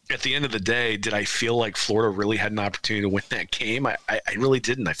at the end of the day, did I feel like Florida really had an opportunity to win that game? I really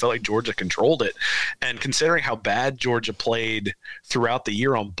didn't. I felt like Georgia controlled it. And considering how bad Georgia played throughout the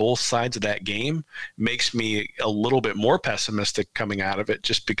year on both sides of that game makes me a little bit more pessimistic coming out of it,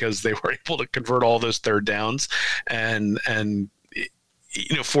 just because they were able to convert all those 3rd downs and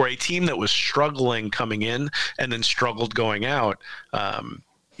for a team that was struggling coming in and then struggled going out,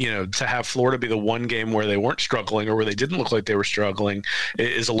 to have Florida be the one game where they weren't struggling or where they didn't look like they were struggling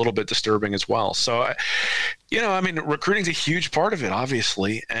is a little bit disturbing as well. So, recruiting is a huge part of it,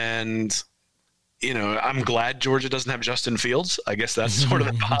 obviously. And, I'm glad Georgia doesn't have Justin Fields. I guess that's sort of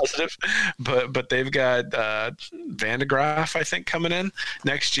the positive. But they've got Van de Graaff, I think, coming in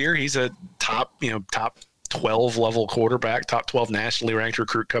next year. He's a top 12 level quarterback, top 12 nationally ranked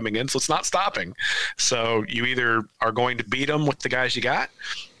recruit coming in. So it's not stopping. So you either are going to beat them with the guys you got,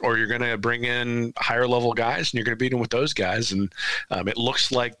 or you're going to bring in higher level guys and you're going to beat them with those guys. And it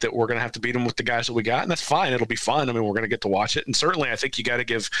looks like that we're going to have to beat them with the guys that we got, and that's fine. It'll be fun. I mean, we're going to get to watch it. And certainly I think you got to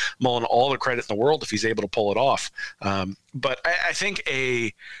give Mullen all the credit in the world if he's able to pull it off. But I think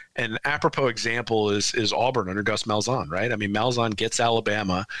an apropos example is Auburn under Gus Malzahn, right? I mean, Malzahn gets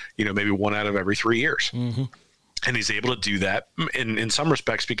Alabama, maybe one out of every 3 years. Mm-hmm. And he's able to do that in some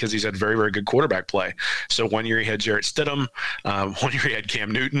respects because he's had very, very good quarterback play. So 1 year he had Jarrett Stidham, 1 year he had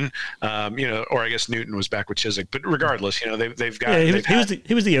Cam Newton, or I guess Newton was back with Chiswick. But regardless, they've got. Yeah,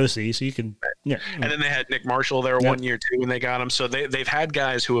 he was the OC, so you can. Yeah. And then they had Nick Marshall there 1 year too when they got him. So they've had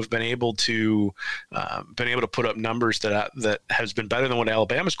guys who have been able to put up numbers that has been better than what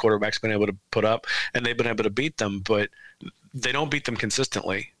Alabama's quarterback's been able to put up, and they've been able to beat them, but they don't beat them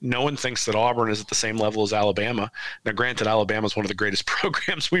consistently. No one thinks that Auburn is at the same level as Alabama. Now, granted, Alabama is one of the greatest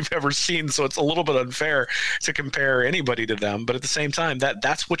programs we've ever seen, so it's a little bit unfair to compare anybody to them. But at the same time,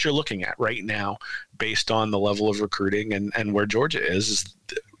 that's what you're looking at right now based on the level of recruiting and where Georgia is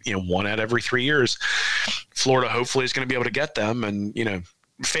one out every 3 years. Florida hopefully is going to be able to get them, and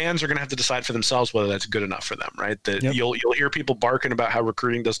fans are going to have to decide for themselves whether that's good enough for them, right? That you'll hear people barking about how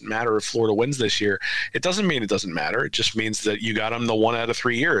recruiting doesn't matter if Florida wins this year. It doesn't mean it doesn't matter. It just means that you got them the 1 out of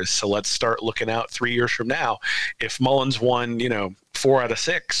 3 years. So let's start looking out 3 years from now. If Mullins won, 4 out of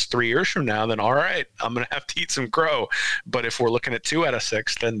 6 3 years from now, then all right, I'm going to have to eat some crow. But if we're looking at 2 out of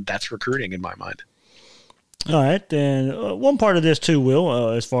 6, then that's recruiting in my mind. All right, and one part of this too, Will,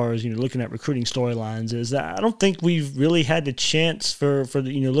 as far as looking at recruiting storylines, is that I don't think we've really had the chance for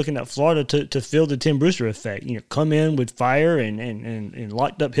looking at Florida to feel the Tim Brewster effect. Come in with fire and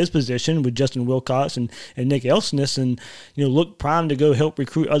locked up his position with Justin Wilcox and Nick Elsness, and look primed to go help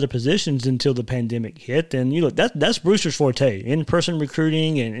recruit other positions until the pandemic hit. And that's Brewster's forte, in-person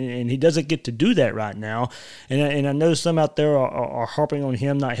recruiting, and he doesn't get to do that right now. And I know some out there are harping on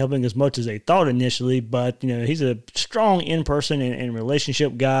him not helping as much as they thought initially, but he's a strong in-person and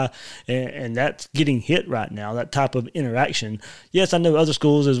relationship guy, and that's getting hit right now, that type of interaction. Yes, I know other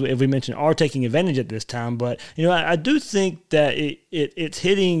schools, as we mentioned, are taking advantage at this time, but, I do think that it's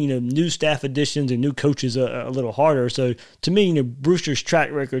hitting, new staff additions and new coaches a little harder. So, to me, Brewster's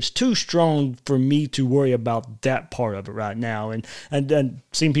track record's too strong for me to worry about that part of it right now. And I've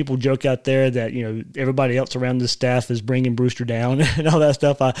seen people joke out there that, everybody else around the staff is bringing Brewster down and all that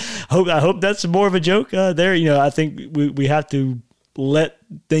stuff. I hope that's more of a joke there. I think we have to let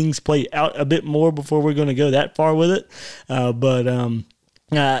things play out a bit more before we're going to go that far with it. But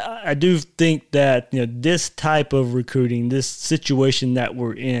I do think that this type of recruiting, this situation that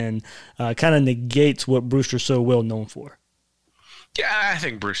we're in, kind of negates what Brewster's so well known for. Yeah, I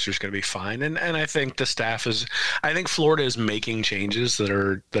think Brewster's going to be fine, and I think the staff is. I think Florida is making changes that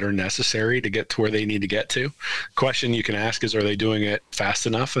are necessary to get to where they need to get to. Question you can ask is, are they doing it fast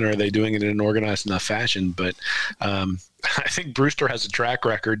enough, and are they doing it in an organized enough fashion? But I think Brewster has a track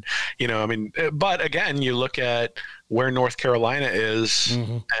record. But again, you look at where North Carolina is,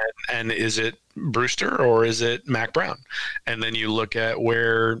 mm-hmm. and is it Brewster or is it Mack Brown? And then you look at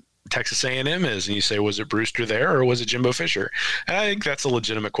where Texas A&M is, and you say, was it Brewster there or was it Jimbo Fisher? And I think that's a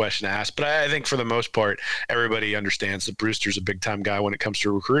legitimate question to ask, but I think for the most part, everybody understands that Brewster's a big-time guy when it comes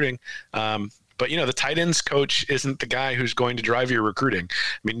to recruiting. But the tight ends coach isn't the guy who's going to drive your recruiting.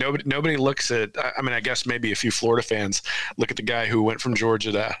 I mean, nobody looks at. I mean, I guess maybe a few Florida fans look at the guy who went from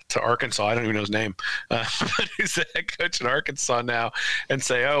Georgia to Arkansas. I don't even know his name, but who's the head coach in Arkansas now, and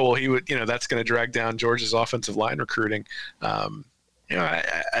say, oh well, he would. That's going to drag down Georgia's offensive line recruiting.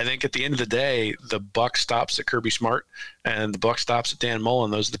 I think at the end of the day, the buck stops at Kirby Smart and the buck stops at Dan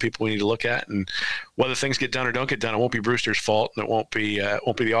Mullen. Those are the people we need to look at, and whether things get done or don't get done, it won't be Brewster's fault, and it won't be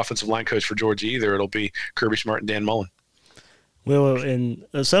the offensive line coach for Georgia either. It'll be Kirby Smart and Dan Mullen. Well, and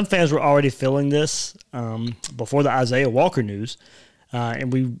some fans were already feeling this before the Isaiah Walker news.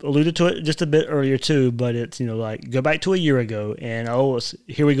 And we alluded to it just a bit earlier too, but it's, go back to a year ago and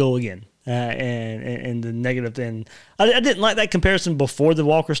here we go again. and the negative thing. I didn't like that comparison before the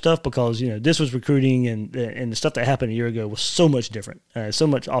Walker stuff because, this was recruiting and the stuff that happened a year ago was so much different, so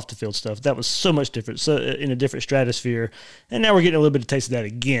much off the field stuff. That was so much different, so in a different stratosphere. And now we're getting a little bit of taste of that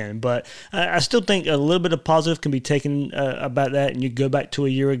again. But I still think a little bit of positive can be taken about that. And you go back to a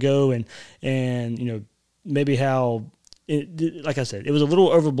year ago and maybe how, like I said, it was a little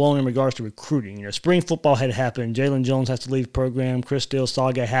overblown in regards to recruiting. Spring football had happened. Jalen Jones has to leave the program. Chris Steele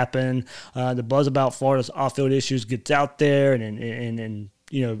saga happened. The buzz about Florida's off-field issues gets out there, and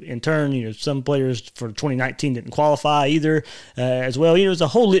in turn, some players for 2019 didn't qualify either as well. It was a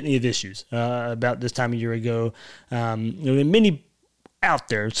whole litany of issues about this time a year ago. Many out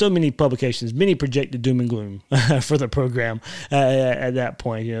there, so many publications, many projected doom and gloom for the program at that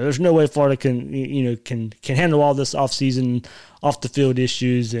point. There's no way Florida can handle all this off-season, off-the-field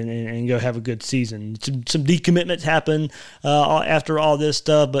issues and go have a good season. Some decommitments happened after all this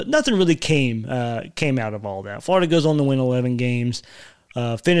stuff, but nothing really came out of all that. Florida goes on to win 11 games,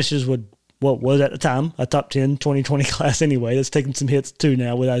 finishes with what was at the time a top 10 2020 class anyway. That's taking some hits too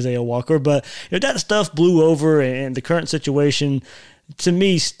now with Isaiah Walker. But that stuff blew over, and the current situation, to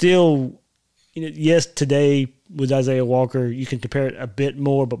me, still, yes, today with Isaiah Walker, you can compare it a bit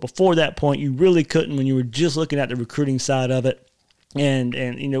more. But before that point, you really couldn't when you were just looking at the recruiting side of it. And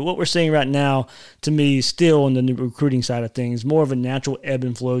what we're seeing right now, to me, still on the recruiting side of things, more of a natural ebb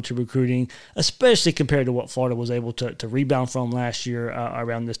and flow to recruiting, especially compared to what Florida was able to rebound from last year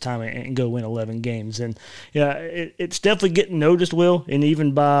around this time and go win 11 games. And it's definitely getting noticed, Will, and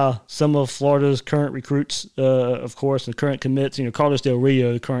even by some of Florida's current recruits, of course, and current commits. Carlos Del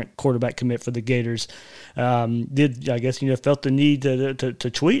Rio, the current quarterback commit for the Gators, felt the need to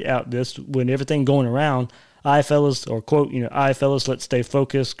tweet out this when everything going around. Fellas, or quote, fellas, let's stay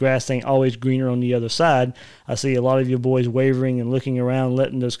focused. Grass ain't always greener on the other side. I see a lot of you boys wavering and looking around,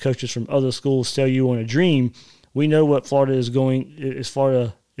 letting those coaches from other schools sell you on a dream. We know what Florida is going to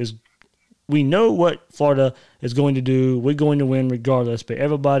do. We're going to win regardless, but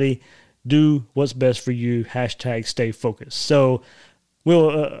everybody do what's best for you. # stay focused. So we'll,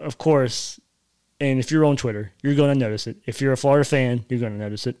 of course, and if you're on Twitter, you're going to notice it. If you're a Florida fan, you're going to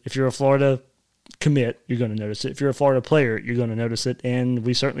notice it. If you're a Florida commit, you're going to notice it. If you're a Florida player, you're going to notice it. And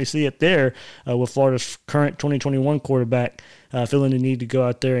we certainly see it there with Florida's current 2021 quarterback feeling the need to go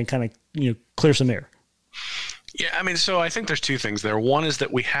out there and kind of, clear some air. Yeah, so I think there's two things there. One is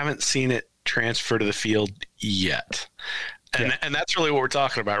that we haven't seen it transfer to the field yet. And that's really what we're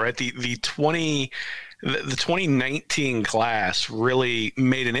talking about, right? The 2019 class really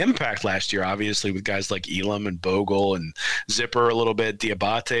made an impact last year, obviously, with guys like Elam and Bogle and Zipper a little bit.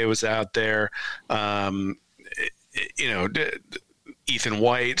 Diabate was out there, Ethan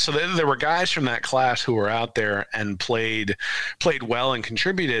White. So there were guys from that class who were out there and played well and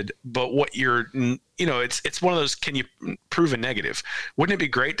contributed. But what it's one of those, can you prove a negative? Wouldn't it be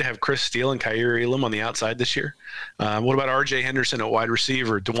great to have Chris Steele and Kaiir Elam on the outside this year? What about R.J. Henderson at wide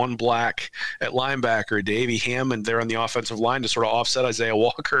receiver, DeJuan Black at linebacker, Davey Hammond there on the offensive line to sort of offset Isaiah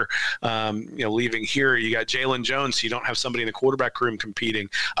Walker, leaving here? You got Jalen Jones, so you don't have somebody in the quarterback room competing.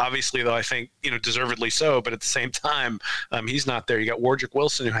 Obviously, though, I think, deservedly so, but at the same time, he's not there. You got Wardrick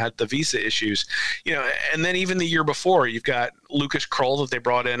Wilson, who had the visa issues, and then even the year before, you've got Lucas Krull that they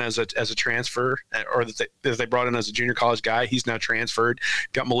brought in as a transfer, or that they brought in as a junior college guy. He's now transferred.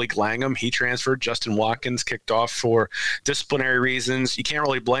 Got Malik Langham. He transferred. Justin Watkins kicked off for disciplinary reasons. You can't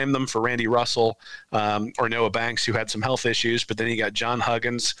really blame them for Randy Russell or Noah Banks, who had some health issues. But then you got John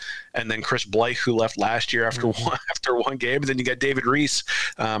Huggins and then Chris Blake, who left last year after one game. And then you got David Reese,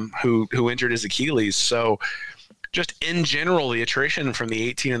 who injured his Achilles. So just in general, the attrition from the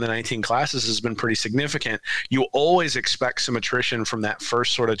 18 and the 19 classes has been pretty significant. You always expect some attrition from that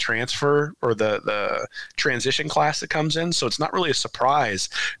first sort of transfer or the transition class that comes in. So it's not really a surprise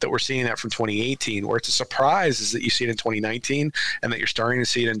that we're seeing that from 2018. Where it's a surprise is that you see it in 2019 and that you're starting to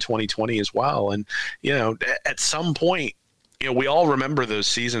see it in 2020 as well. And, at some point, we all remember those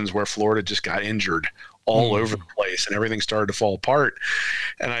seasons where Florida just got injured all over the place and everything started to fall apart.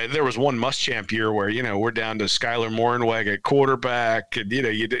 And there was one Muschamp year where, we're down to Skylar Morenweg at quarterback, and,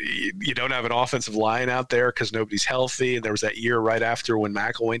 you don't have an offensive line out there because nobody's healthy. And there was that year right after when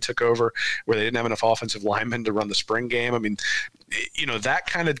McElwain took over where they didn't have enough offensive linemen to run the spring game. That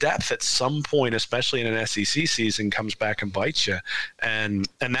kind of depth at some point, especially in an SEC season, comes back and bites you. And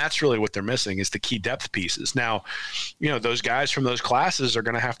that's really what they're missing is the key depth pieces. Now, those guys from those classes are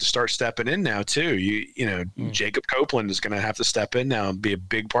going to have to start stepping in now too. Jacob Copeland is going to have to step in now and be a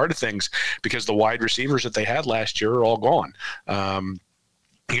big part of things because the wide receivers that they had last year are all gone.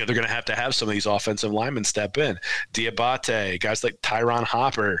 they're going to have some of these offensive linemen step in. Diabate, guys like Tyron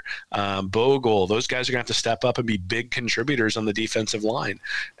Hopper, Bogle, those guys are going to have to step up and be big contributors on the defensive line.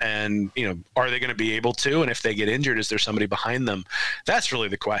 And, are they going to be able to? And if they get injured, is there somebody behind them? That's really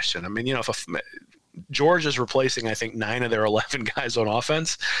the question. I mean, if George is replacing, I think, 9 of their 11 guys on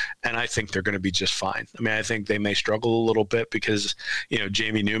offense, and I think they're going to be just fine. I mean, I think they may struggle a little bit because,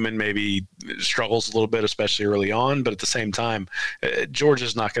 Jamie Newman maybe struggles a little bit, especially early on, but at the same time, George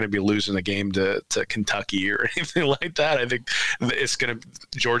is not going to be losing the game to Kentucky or anything like that. I think it's going to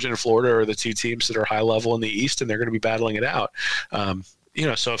 – Georgia and Florida are the 2 teams that are high level in the East, and they're going to be battling it out.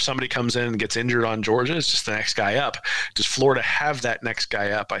 So if somebody comes in and gets injured on Georgia, it's just the next guy up. Does Florida have that next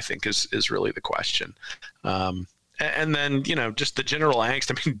guy up, I think is really the question. And then, just the general angst.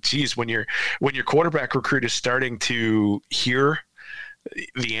 I mean, geez, when your quarterback recruit is starting to hear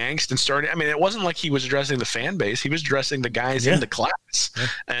the angst and it wasn't like he was addressing the fan base. He was addressing the guys in the class.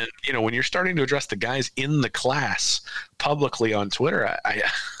 Yeah. And, when you're starting to address the guys in the class publicly on Twitter,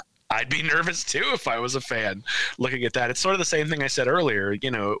 I'd be nervous too if I was a fan looking at that. It's sort of the same thing I said earlier.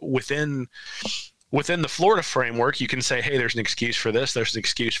 Within the Florida framework, you can say, hey, there's an excuse for this, there's an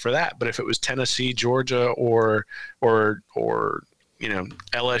excuse for that. But if it was Tennessee, Georgia, or LSU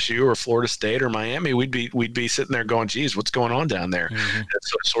or Florida State or Miami, we'd be sitting there going, geez, what's going on down there? Mm-hmm.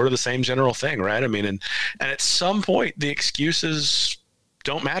 It's sort of the same general thing, right? I mean, and at some point, the excuses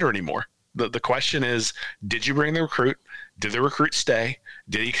don't matter anymore. The question is, did you bring the recruit? Did the recruit stay?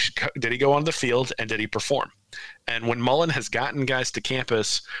 Did he go on the field, and did he perform? And when Mullen has gotten guys to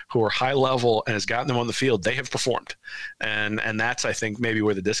campus who are high level and has gotten them on the field, they have performed. And that's, I think, maybe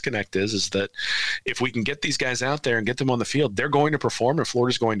where the disconnect is that if we can get these guys out there and get them on the field, they're going to perform and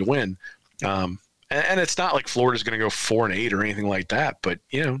Florida's going to win. And it's not like Florida's going to go 4-8 or anything like that. But,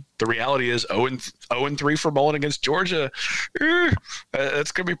 the reality is 0-3 for Mullen against Georgia.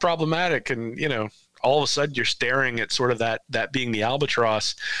 That's going to be problematic. And, all of a sudden you're staring at sort of that being the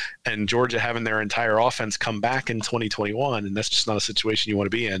albatross and Georgia having their entire offense come back in 2021. And that's just not a situation you want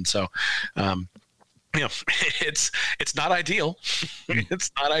to be in. So, it's not ideal.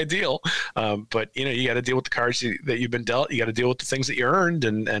 It's not ideal. But, you got to deal with the cards that you've been dealt. You got to deal with the things that you earned,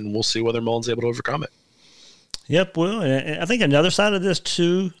 and we'll see whether Mullen's able to overcome it. Yep, Will. And I think another side of this,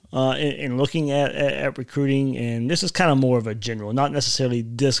 too, in looking at recruiting, and this is kind of more of a general, not necessarily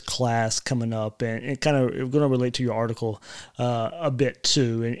this class coming up, and kind of going to relate to your article a bit,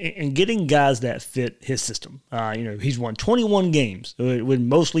 too, and getting guys that fit his system. He's won 21 games with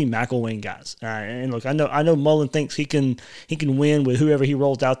mostly McElwain guys. And look, I know Mullen thinks he can win with whoever he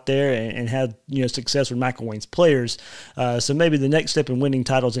rolls out there and have success with McElwain's players. So maybe the next step in winning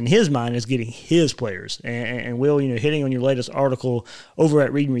titles in his mind is getting his players. And Will, hitting on your latest article over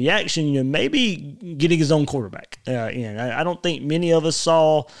at Read and Reaction, maybe getting his own quarterback in. I don't think many of us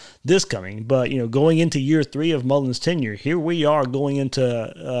saw this coming, but going into year 3 of Mullen's tenure, here we are going into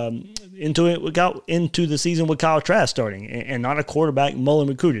the season with Kyle Trask starting, and not a quarterback Mullen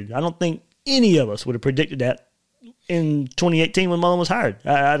recruited. I don't think any of us would have predicted that in 2018 when Mullen was hired.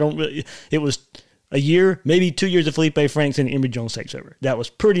 It was a year, maybe 2 years of Felipe Franks and Emory Jones takes over. That was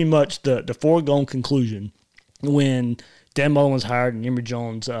pretty much the foregone conclusion when Dan Mullen was hired and Emory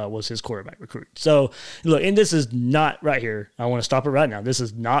Jones was his quarterback recruit. So, look, and this is not right here. I want to stop it right now. This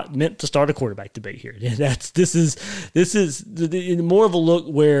is not meant to start a quarterback debate here. This is more of a look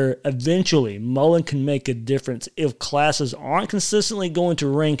where eventually Mullen can make a difference. If classes aren't consistently going to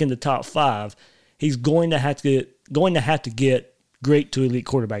rank in the top 5, he's going to have to get great to elite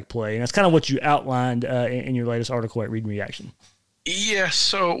quarterback play, and that's kind of what you outlined in your latest article at Read and Reaction. Yeah,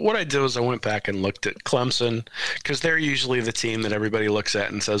 so what I did was I went back and looked at Clemson, because they're usually the team that everybody looks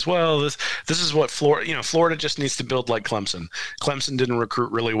at and says, well, this is what Florida, Florida just needs to build like Clemson. Clemson didn't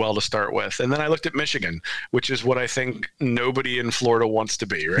recruit really well to start with. And then I looked at Michigan, which is what I think nobody in Florida wants to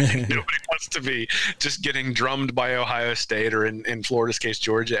be, right? Nobody wants to be just getting drummed by Ohio State, or in Florida's case,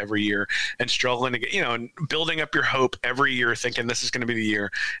 Georgia, every year, and struggling to get, and building up your hope every year, thinking this is going to be the year,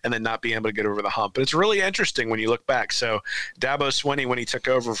 and then not being able to get over the hump. But it's really interesting when you look back. So Dabo Swinney, when he took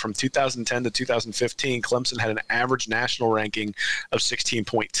over from 2010 to 2015, Clemson had an average national ranking of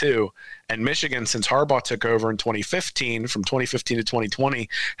 16.2. And Michigan, since Harbaugh took over in 2015, from 2015 to 2020,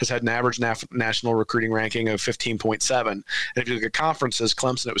 has had an average national recruiting ranking of 15.7. And if you look at conferences,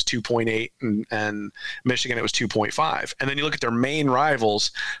 Clemson, it was 2.8, and Michigan, it was 2.5. And then you look at their main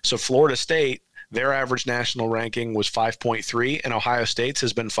rivals, so Florida State, their average national ranking was 5.3, and Ohio State's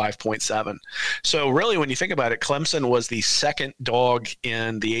has been 5.7. So really, when you think about it, Clemson was the second dog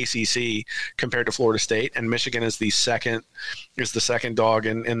in the ACC compared to Florida State, and Michigan is the second dog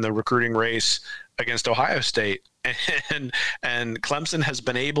in the recruiting race against Ohio State, and Clemson has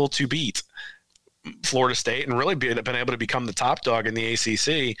been able to beat Florida State and really been able to become the top dog in the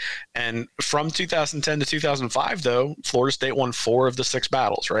ACC. And from 2010 to 2005, though, Florida State won 4 of the 6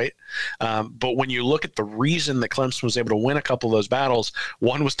 battles, right? But when you look at the reason that Clemson was able to win a couple of those battles,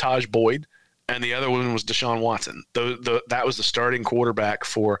 one was Taj Boyd, and the other one was Deshaun Watson. That was the starting quarterback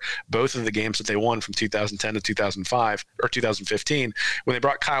for both of the games that they won from 2010 to 2005 or 2015. When they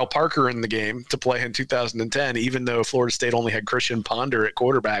brought Kyle Parker in the game to play in 2010, even though Florida State only had Christian Ponder at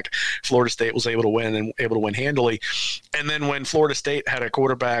quarterback, Florida State was able to win and able to win handily. And then when Florida State had a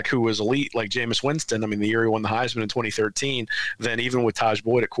quarterback who was elite like Jameis Winston, I mean, the year he won the Heisman in 2013, then even with Taj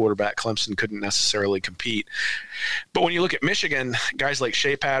Boyd at quarterback, Clemson couldn't necessarily compete. But when you look at Michigan, guys like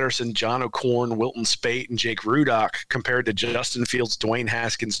Shea Patterson, John O'Korn, Wilton Spate, and Jake Rudock compared to Justin Fields, Dwayne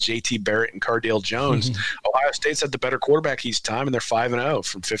Haskins, J.T. Barrett, and Cardale Jones, Ohio State's had the better quarterback each time, and they're 5-0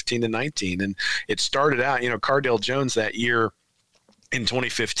 from 15 to 19. And it started out, Cardale Jones that year in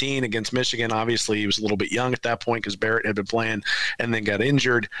 2015 against Michigan, obviously he was a little bit young at that point because Barrett had been playing and then got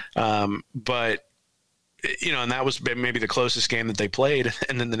injured. But and that was maybe the closest game that they played.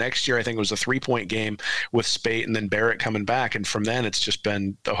 And then the next year, I think it was a 3-point game with Spate and then Barrett coming back. And from then, it's just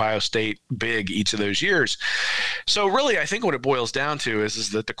been Ohio State big each of those years. So really, I think what it boils down to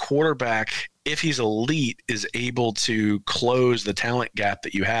is that the quarterback, if he's elite, is able to close the talent gap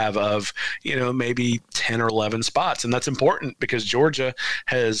that you have of, maybe 10 or 11 spots. And that's important because Georgia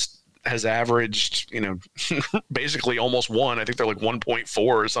has averaged, basically almost 1. I think they're like 1.4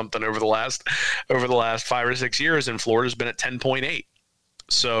 or something over the last 5 or 6 years, and Florida's been at 10.8.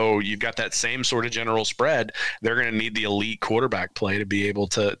 So you've got that same sort of general spread. They're going to need the elite quarterback play to be able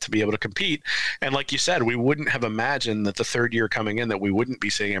to compete. And like you said, we wouldn't have imagined that the third year coming in that we wouldn't be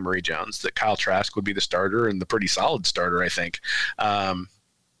seeing Emory Jones, that Kyle Trask would be the starter and the pretty solid starter, I think.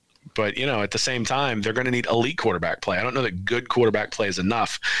 But, at the same time, they're going to need elite quarterback play. I don't know that good quarterback play is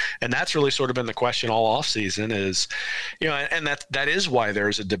enough. And that's really sort of been the question all offseason is, and that is why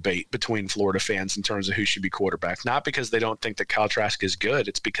there's a debate between Florida fans in terms of who should be quarterback. Not because they don't think that Kyle Trask is good.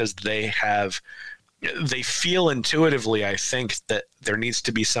 It's because they feel intuitively, I think, that there needs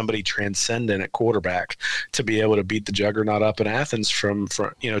to be somebody transcendent at quarterback to be able to beat the juggernaut up in Athens from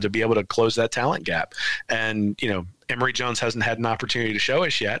to be able to close that talent gap. And, Emory Jones hasn't had an opportunity to show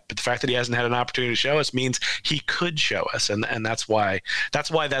us yet, but the fact that he hasn't had an opportunity to show us means he could show us. And that's why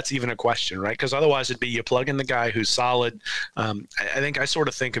that's even a question, right? Because otherwise it'd be you plug in the guy who's solid. I think I sort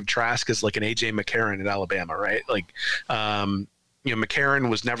of think of Trask as like an A.J. McCarron at Alabama, right? Like, McCarron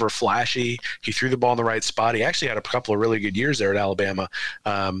was never flashy. He threw the ball in the right spot. He actually had a couple of really good years there at Alabama.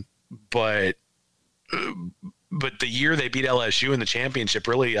 But the year they beat LSU in the championship,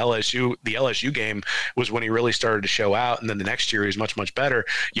 really the LSU game was when he really started to show out. And then the next year he was much, much better.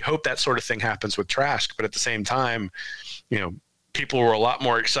 You hope that sort of thing happens with Trask. But at the same time, people were a lot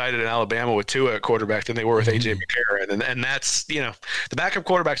more excited in Alabama with Tua at quarterback than they were with A.J. McCarron. And that's, the backup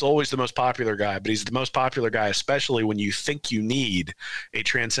quarterback's always the most popular guy, but he's the most popular guy, especially when you think you need a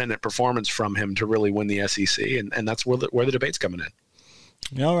transcendent performance from him to really win the SEC. And that's where the debate's coming in.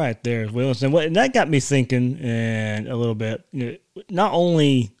 All right, there, Wilson. And that got me thinking and a little bit. Not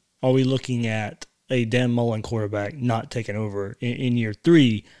only are we looking at a Dan Mullen quarterback not taking over in year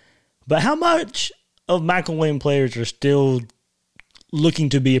 3, but how much of McElwain players are still looking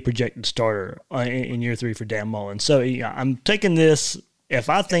to be a projected starter in year 3 for Dan Mullen? So I'm taking this. If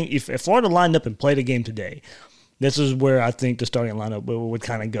Florida lined up and played a game today, this is where I think the starting lineup would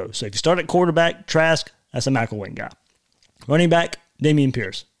kind of go. So if you start at quarterback, Trask, that's a McElwain guy. Running back, Dameon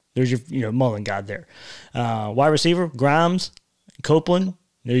Pierce. There's your Mullen guy there. Wide receiver, Grimes, Copeland.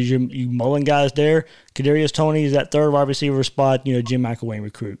 There's your Mullen guys there. Kadarius Toney is that third wide receiver spot. Jim McElwain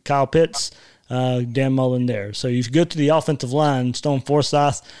recruit. Kyle Pitts, Dan Mullen there. So you go to the offensive line, Stone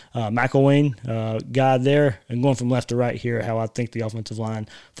Forsyth, McElwain guy there. And going from left to right here, how I think the offensive line.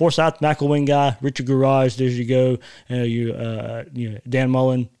 Forsyth, McElwain guy, Richard Garage, there you go. Dan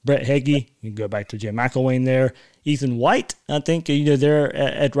Mullen, Brett Heggie. You go back to Jim McElwain there. Ethan White, I think, there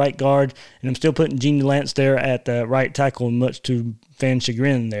at right guard. And I'm still putting Gene Lance there at right tackle, much to fan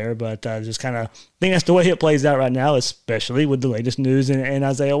chagrin there. But just kind of think that's the way it plays out right now, especially with the latest news and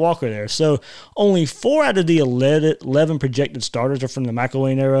Isaiah Walker there. So only 4 out of the 11 projected starters are from the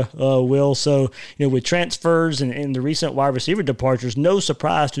McElwain era, Will. So, with transfers and the recent wide receiver departures, no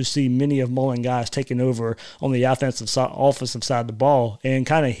surprise to see many of Mullen guys taking over on the offensive side of the ball and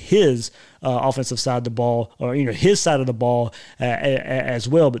kind of his offensive side of the ball, or his side of the ball as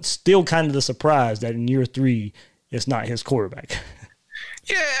well, but still kind of the surprise that in year 3 it's not his quarterback.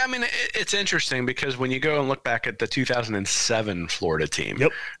 Yeah, I mean, it's interesting because when you go and look back at the 2007 Florida team,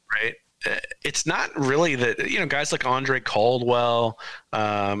 yep, right? it's not really that, guys like Andre Caldwell,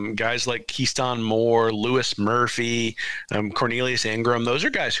 guys like Keyston Moore, Lewis Murphy, Cornelius Ingram. Those are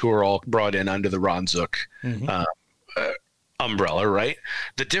guys who are all brought in under the Ron Zook umbrella, right?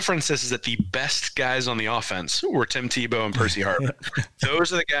 The difference is that the best guys on the offense were Tim Tebow and Percy Harvin.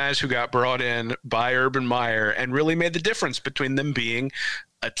 Those are the guys who got brought in by Urban Meyer and really made the difference between them being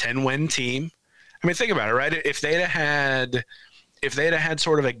a 10-win team. I mean, think about it, right? If they'd have had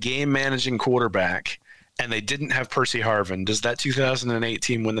sort of a game managing quarterback and they didn't have Percy Harvin, does that 2008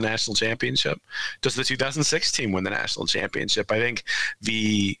 team win the national championship? Does the 2006 team win the national championship? I think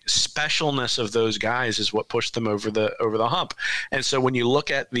the specialness of those guys is what pushed them over the hump. And so when you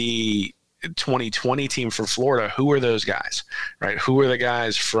look at the 2020 team for Florida, who are those guys, right? Who are the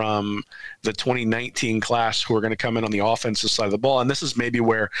guys from the 2019 class who are going to come in on the offensive side of the ball? And this is maybe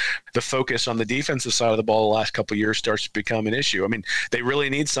where the focus on the defensive side of the ball the last couple of years starts to become an issue. I mean, they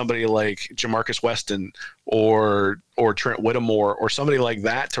really need somebody like Jamarcus Weston or Trent Whittemore or somebody like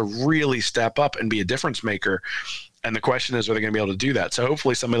that to really step up and be a difference maker. And the question is, are they going to be able to do that? So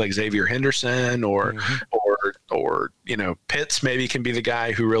hopefully somebody like Xavier Henderson or Pitts maybe can be the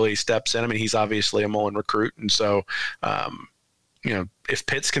guy who really steps in. I mean, he's obviously a Mullen recruit. And so, if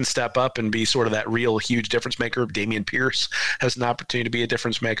Pitts can step up and be sort of that real huge difference maker, Dameon Pierce has an opportunity to be a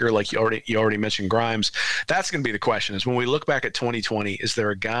difference maker. Like you already mentioned Grimes. That's going to be the question is when we look back at 2020, is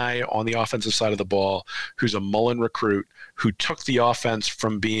there a guy on the offensive side of the ball who's a Mullen recruit who took the offense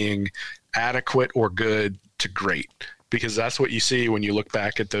from being adequate or good to great? Because that's what you see when you look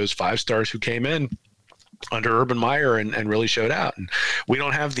back at those 5 stars who came in under Urban Meyer and really showed out. And we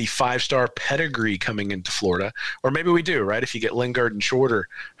don't have the 5-star pedigree coming into Florida, or maybe we do, right? If you get Lingard and Shorter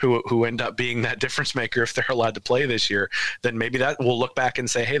who end up being that difference maker, if they're allowed to play this year, then maybe that we'll look back and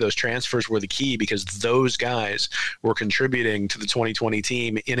say, hey, those transfers were the key because those guys were contributing to the 2020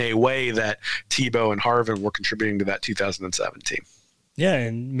 team in a way that Tebow and Harvin were contributing to that 2007 team. Yeah,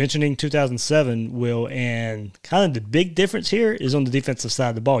 and mentioning 2007, Will, and kind of the big difference here is on the defensive side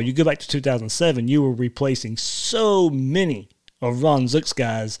of the ball. You go back to 2007, you were replacing so many of Ron Zook's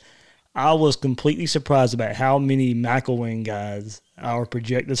guys. I was completely surprised about how many McElwain guys are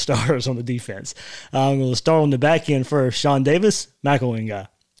projected stars on the defense. I'm going to start on the back end first. Sean Davis, McElwain guy.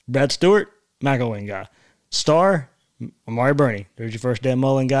 Brad Stewart, McElwain guy. Star, Amari Burney. There's your first Dan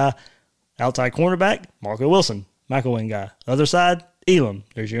Mullen guy. Outside cornerback, Marco Wilson, McElwain guy. Other side, Elam,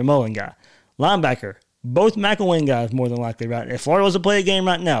 there's your Mullen guy. Linebacker, both McElwain guys more than likely, right? If Florida was to play a game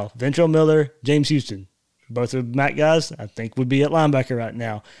right now, Ventrell Miller, James Houston, both of Mac guys, I think would be at linebacker right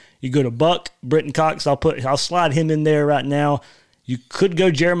now. You go to Buck, Brenton Cox, I'll slide him in there right now. You could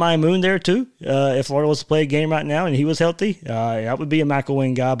go Jeremiah Moon there too, if Florida was to play a game right now and he was healthy. That would be a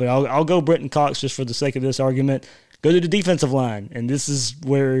McElwain guy, but I'll go Brenton Cox just for the sake of this argument. Go to the defensive line, and this is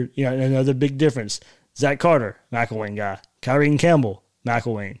where another big difference. Zach Carter, McElwain guy. Kyrene Campbell,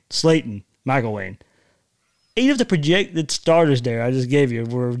 McElwain. Slayton, McElwain. 8 of the projected starters there I just gave you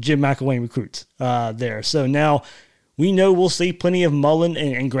were Jim McElwain recruits there. So now we know we'll see plenty of Mullen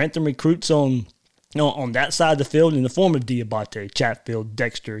and Grantham recruits on that side of the field in the form of Diabate, Chatfield,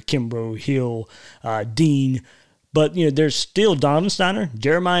 Dexter, Kimbrough, Hill, Dean. But, there's still Donovan Steiner,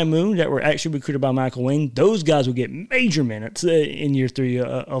 Jeremiah Moon that were actually recruited by McElwain. Those guys will get major minutes in year 3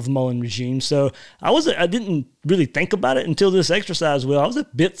 of Mullen regime. So I didn't really think about it until this exercise. Well, I was a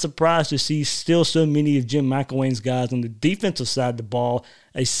bit surprised to see still so many of Jim McElwain's guys on the defensive side of the ball,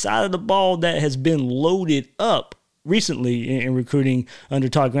 a side of the ball that has been loaded up recently in recruiting under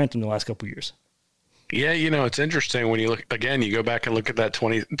Todd Grantham the last couple of years. Yeah, it's interesting when you look again. You go back and look at that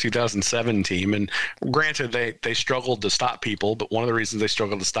 2007 team, and granted, they struggled to stop people. But one of the reasons they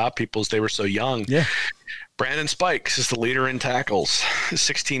struggled to stop people is they were so young. Yeah, Brandon Spikes is the leader in tackles,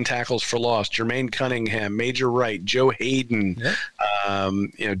 16 tackles for loss. Jermaine Cunningham, Major Wright, Joe Hayden,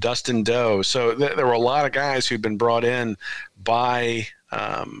 Dustin Doe. So there were a lot of guys who'd been brought in by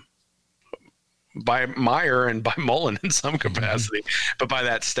Meyer and by Mullen in some capacity, but by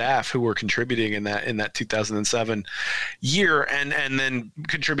that staff who were contributing in that 2007 year and then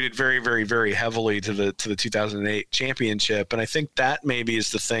contributed very, very, very heavily to the 2008 championship. And I think that maybe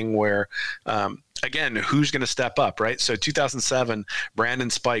is the thing where, again, who's going to step up, right? So 2007, Brandon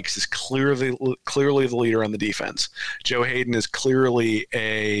Spikes is clearly the leader on the defense. Joe Hayden is clearly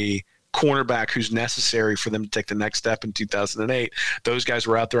a cornerback who's necessary for them to take the next step in 2008. Those guys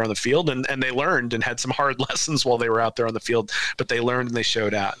were out there on the field, and they learned and had some hard lessons while they were out there on the field, but they learned and they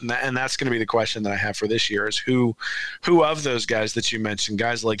showed out. And that's going to be the question that I have for this year is who of those guys that you mentioned,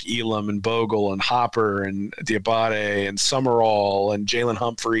 guys like Elam and Bogle and Hopper and Diabate and Summerall and Jalen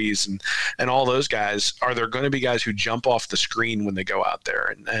Humphreys and all those guys, are there going to be guys who jump off the screen when they go out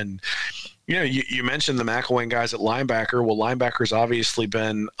there? And you know, you mentioned the McElwain guys at linebacker. Well, linebacker's obviously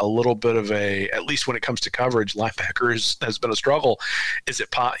been a little bit of at least when it comes to coverage, linebacker has been a struggle.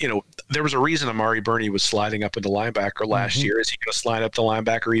 There was a reason Amari Burney was sliding up into linebacker last year. Is he going to slide up to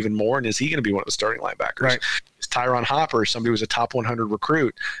linebacker even more? And is he going to be one of the starting linebackers? Right. Is Tyron Hopper, somebody who was a top 100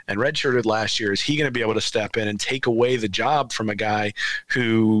 recruit and redshirted last year, is he going to be able to step in and take away the job from a guy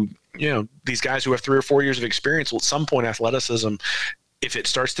who, these guys who have 3 or 4 years of experience, well, at some point athleticism, if it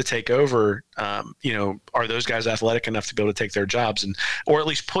starts to take over, are those guys athletic enough to be able to take their jobs or at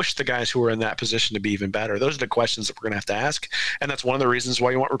least push the guys who are in that position to be even better? Those are the questions that we're going to have to ask. And that's one of the reasons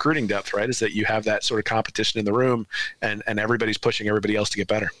why you want recruiting depth, right? Is that you have that sort of competition in the room and everybody's pushing everybody else to get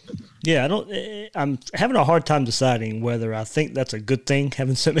better. Yeah, I'm having a hard time deciding whether I think that's a good thing,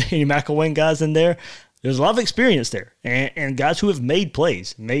 having so many McElwain guys in there. There's a lot of experience there, and guys who have made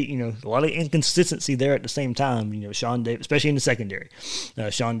plays, a lot of inconsistency there at the same time. Sean Davis, especially in the secondary,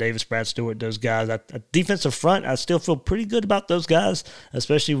 Sean Davis, Brad Stewart, those guys. At defensive front, I still feel pretty good about those guys,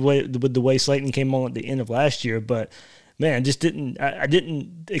 especially with the way Slayton came on at the end of last year. But man, I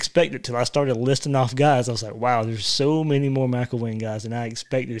didn't expect it till I started listing off guys. I was like, wow, there's so many more McElwain guys than I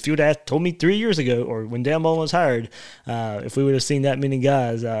expected. If you would have told me 3 years ago or when Dan Mullen was hired, if we would have seen that many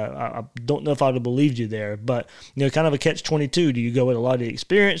guys, I don't know if I would have believed you there. But, kind of a catch-22. Do you go with a lot of the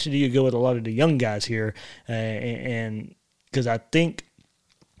experience or do you go with a lot of the young guys here? And because I think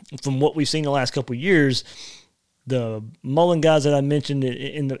from what we've seen the last couple of years, the Mullen guys that I mentioned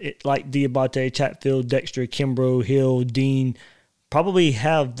like Diabate, Chatfield, Dexter, Kimbrough, Hill, Dean, probably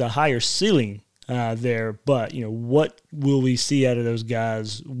have the higher ceiling there. But, what will we see out of those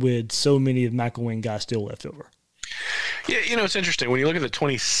guys with so many of McElwain guys still left over? Yeah, it's interesting. When you look at the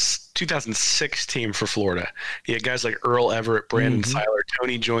 2006 team for Florida, you had guys like Earl Everett, Brandon Seiler,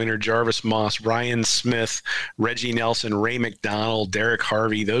 Tony Joyner, Jarvis Moss, Ryan Smith, Reggie Nelson, Ray McDonald, Derek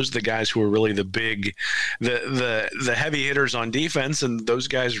Harvey. Those are the guys who were really the big, the heavy hitters on defense. And those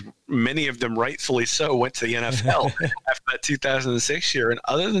guys, many of them rightfully so, went to the NFL after that 2006 year. And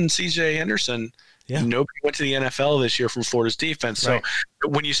other than C.J. Henderson, nobody went to the NFL this year from Florida's defense. Right. So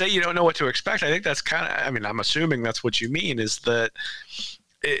when you say you don't know what to expect, I think that's I'm assuming that's what you mean is that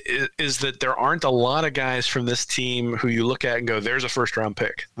there aren't a lot of guys from this team who you look at and go, there's a first-round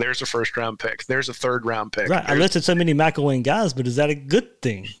pick. There's a first-round pick. There's a third-round pick. Right. I listed so many McElwain guys, but is that a good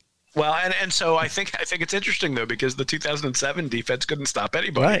thing? Well, and so I think it's interesting, though, because the 2007 defense couldn't stop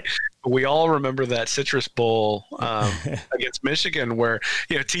anybody. Right. We all remember that Citrus Bowl against Michigan where,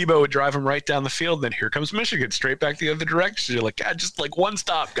 Tebow would drive him right down the field, and then here comes Michigan straight back the other direction. You're like, God, just like one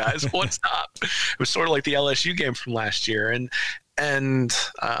stop, guys, one stop. It was sort of like the LSU game from last year. And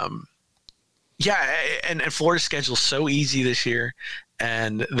Florida's schedule is so easy this year.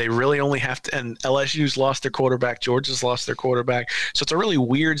 And they really only have to – and LSU's lost their quarterback. Georgia's lost their quarterback. So it's a really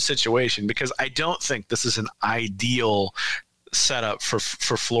weird situation because I don't think this is an ideal setup for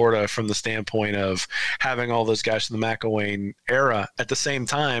Florida from the standpoint of having all those guys from the McElwain era. At the same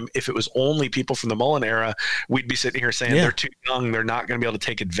time, if it was only people from the Mullen era, we'd be sitting here saying they're too young. They're not going to be able to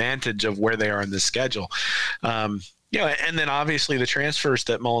take advantage of where they are in this schedule. And then obviously the transfers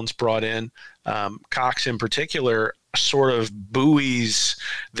that Mullen's brought in, Cox in particular, sort of buoys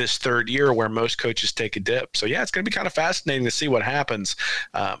this third year where most coaches take a dip. So it's going to be kind of fascinating to see what happens.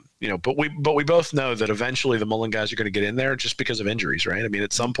 But we both know that eventually the Mullen guys are going to get in there just because of injuries, right? I mean,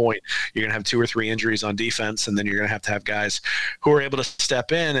 at some point you're going to have 2 or 3 injuries on defense, and then you're going to have guys who are able to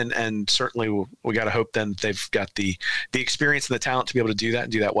step in, and certainly we got to hope then they've got the experience and the talent to be able to do that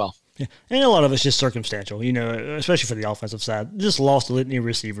and do that well. Yeah. And a lot of it's just circumstantial, especially for the offensive side. Just lost a litany of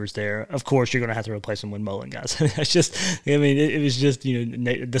receivers there. Of course, you're going to have to replace them with Mullen guys. That's just, it was just,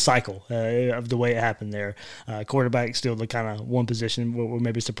 the cycle of the way it happened there. Quarterback still the kind of one position we're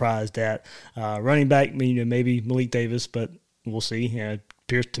maybe surprised at. Running back, maybe Malik Davis, but we'll see.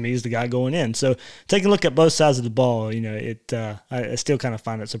 Appears to me is the guy going in. So taking a look at both sides of the ball, I still kind of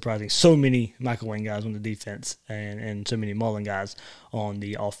find it surprising. So many McElwain guys on the defense and so many Mullen guys on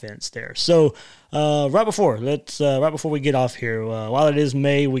the offense there. So right before we get off here, while it is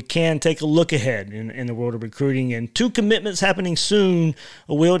May, we can take a look ahead in the world of recruiting, and 2 commitments happening soon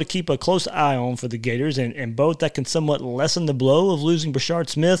will to keep a close eye on for the Gators, and both that can somewhat lessen the blow of losing Brashard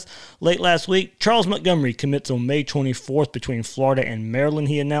Smith late last week. Charles Montgomery commits on May 24th between Florida and Maryland when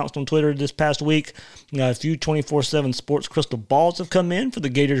he announced on Twitter this past week. A few 24/7 Sports crystal balls have come in for the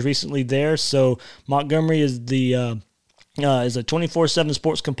Gators recently there. So Montgomery is is a 24/7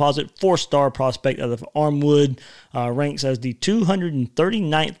 Sports composite 4-star prospect out of Armwood, ranks as the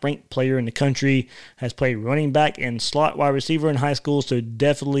 239th ranked player in the country, has played running back and slot wide receiver in high school, so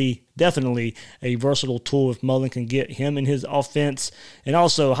definitely a versatile tool if Mullen can get him in his offense. And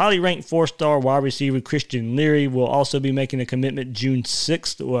also, highly ranked 4-star wide receiver Christian Leary will also be making a commitment June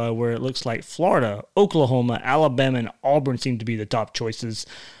 6th, where it looks like Florida, Oklahoma, Alabama, and Auburn seem to be the top choices.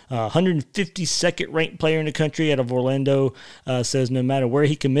 152nd ranked player in the country out of Orlando, says no matter where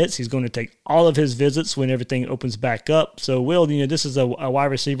he commits, he's going to take all of his visits when everything opens back up. So, Will, this is a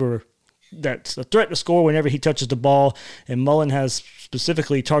wide receiver that's a threat to score whenever he touches the ball, and Mullen has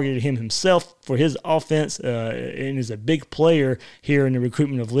specifically targeted him himself for his offense, and is a big player here in the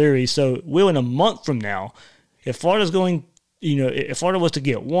recruitment of Leary. So, Will, in a month from now, if Florida's going, if Florida was to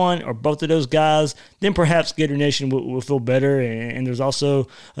get one or both of those guys, then perhaps Gator Nation will feel better, and there's also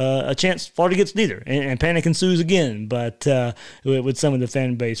a chance Florida gets neither, and panic ensues again, but with some of the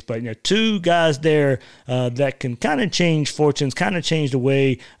fan base. But, two guys there that can kind of change fortunes, kind of change the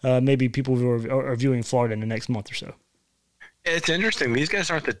way maybe people are viewing Florida in the next month or so. It's interesting. These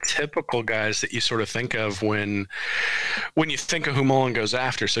guys aren't the typical guys that you sort of think of when you think of who Mullen goes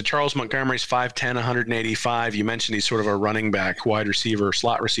after. So Charles Montgomery's 5'10", 185. You mentioned he's sort of a running back, wide receiver,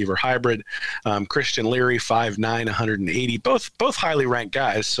 slot receiver hybrid. Christian Leary, 5'9", 180. Both highly ranked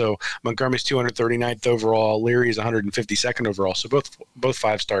guys. So Montgomery's 239th overall. Leary's 152nd overall. So both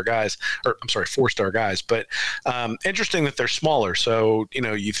 5-star guys, or I'm sorry, 4-star guys. But interesting that they're smaller. So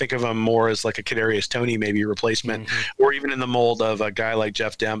you think of them more as like a Kadarius Toney maybe replacement, or even in the mold of a guy like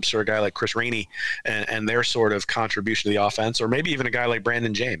Jeff Demps or a guy like Chris Rainey and their sort of contribution to the offense, or maybe even a guy like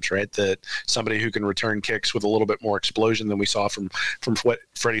Brandon James, right? That somebody who can return kicks with a little bit more explosion than we saw from what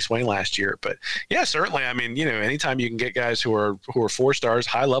Freddie Swain last year. But yeah, certainly. I mean, anytime you can get guys who are 4-stars,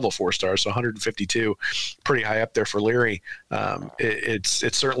 high level 4-stars, so 152, pretty high up there for Leary. It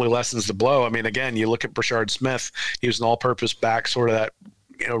certainly lessens the blow. I mean, again, you look at Brashard Smith, he was an all-purpose back, sort of that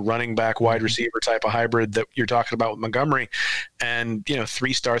running back, wide receiver type of hybrid that you're talking about with Montgomery, and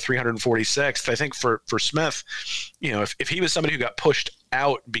 3-star, 346th. I think for Smith, if he was somebody who got pushed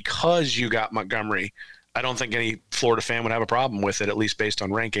out because you got Montgomery, I don't think any Florida fan would have a problem with it, at least based on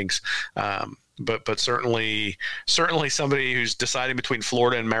rankings. But certainly somebody who's deciding between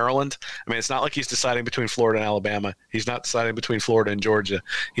Florida and Maryland. I mean, it's not like he's deciding between Florida and Alabama. He's not deciding between Florida and Georgia.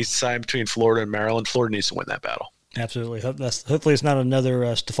 He's deciding between Florida and Maryland. Florida needs to win that battle. Absolutely. Hopefully it's not another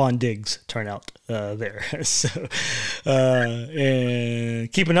Stephon Diggs turnout there. So, and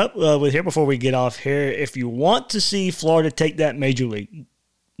keeping up with here before we get off here, if you want to see Florida take that major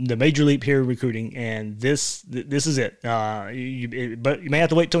leap here in recruiting, and this is it. But you may have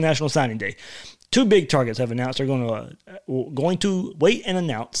to wait till National Signing Day. Two big targets have announced they're going to wait and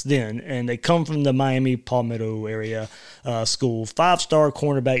announce then, and they come from the Miami Palmetto area school. 5-star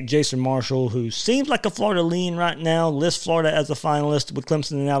cornerback Jason Marshall, who seems like a Florida lean right now, lists Florida as a finalist with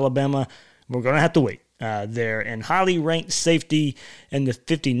Clemson and Alabama. We're going to have to wait there. And highly ranked safety and the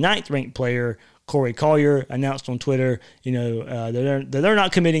 59th ranked player Corey Collier announced on Twitter, they're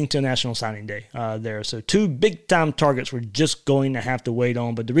not committing to National Signing Day there. So two big-time targets we're just going to have to wait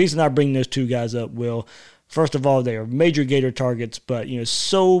on. But the reason I bring those two guys up, Will, first of all, they are major Gator targets. But,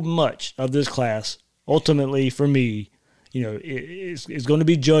 so much of this class, ultimately for me, is going to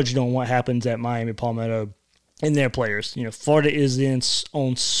be judged on what happens at Miami Palmetto and their players. Florida is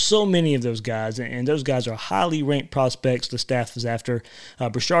on so many of those guys, and those guys are highly ranked prospects the staff is after.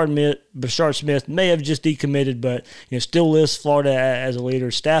 Brashard Smith may have just decommitted, but still lists Florida as a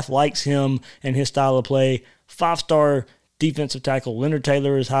leader. Staff likes him and his style of play. 5-star defensive tackle Leonard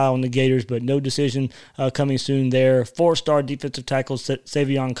Taylor is high on the Gators, but no decision coming soon there. 4-star defensive tackle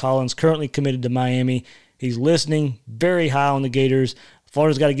Savion Collins, currently committed to Miami. He's listening, very high on the Gators.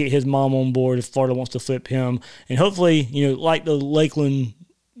 Florida's got to get his mom on board if Florida wants to flip him. And hopefully, like the Lakeland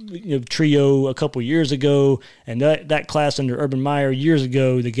trio a couple years ago and that class under Urban Meyer years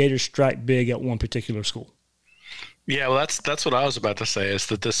ago, the Gators strike big at one particular school. Yeah, well, that's what I was about to say, is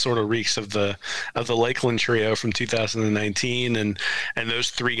that this sort of reeks of the Lakeland trio from 2019, and those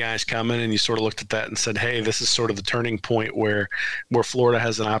three guys coming, and you sort of looked at that and said, hey, this is sort of the turning point where Florida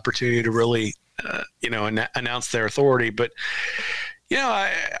has an opportunity to really, announce their authority. But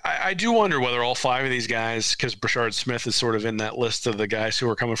I do wonder whether all 5 of these guys, because Brashard Smith is sort of in that list of the guys who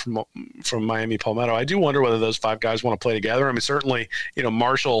are coming from Miami Palmetto, I do wonder whether those 5 guys want to play together. I mean, certainly,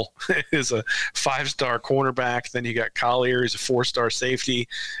 Marshall is a 5-star cornerback. Then you got Collier, who's a 4-star safety.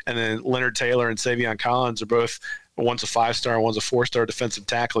 And then Leonard Taylor and Savion Collins are both one's a 5-star, one's a 4-star defensive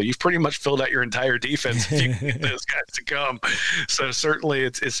tackle. You've pretty much filled out your entire defense if you can get those guys to come. So certainly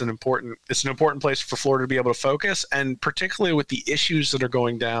it's an important place for Florida to be able to focus, and particularly with the issues that are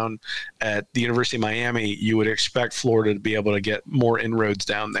going down at the University of Miami, you would expect Florida to be able to get more inroads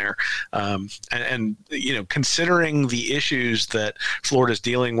down there. And considering the issues that Florida's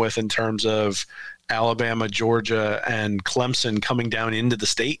dealing with in terms of Alabama, Georgia, and Clemson coming down into the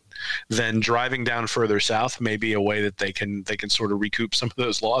state, then driving down further south may be a way that they can sort of recoup some of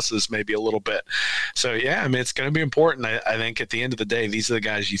those losses maybe a little bit. So, yeah, I mean, it's going to be important. I think at the end of the day, these are the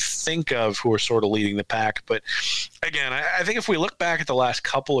guys you think of who are sort of leading the pack. But, again, I think if we look back at the last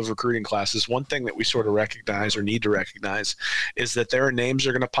couple of recruiting classes, one thing that we sort of recognize or need to recognize is that there are names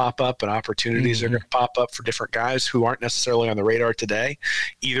that are going to pop up and opportunities are going to pop up for different guys who aren't necessarily on the radar today,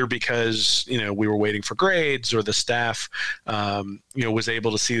 either because, we were waiting for grades or the staff, was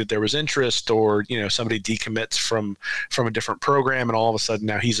able to see that there was interest, or somebody decommits from a different program and all of a sudden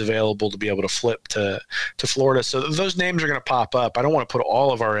now he's available to be able to flip to Florida. So those names are going to pop up. I don't want to put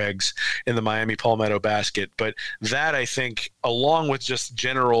all of our eggs in the Miami Palmetto basket, but that, I think, along with just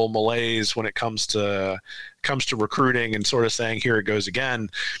general malaise when it comes to recruiting and sort of saying here it goes again,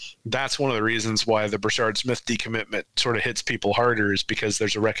 that's one of the reasons why the Brashard Smith decommitment sort of hits people harder, is because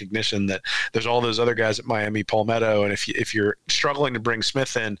there's a recognition that there's all those other guys at Miami Palmetto, and if you're struggling to bring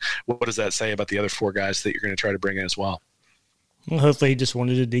Smith in, what does that say about the other 4 guys that you're going to try to bring in as well? Well, hopefully he just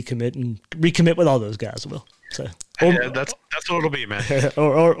wanted to decommit and recommit with all those guys. Well, so that's what it'll be, man.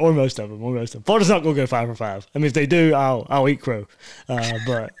 or most of them. Florida's not going to go 5 for 5. I mean, if they do, I'll eat crow.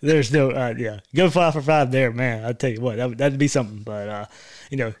 But there's no, go 5 for 5 there, man. I tell you what, that'd be something. But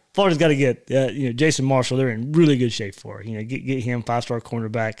Florida's got to get Jason Marshall. They're in really good shape for it. Get him 5-star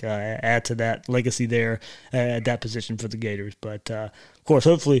cornerback. Add to that legacy there at that position for the Gators. But of course,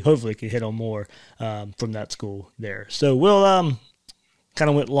 hopefully, can hit on more from that school there. So we'll kind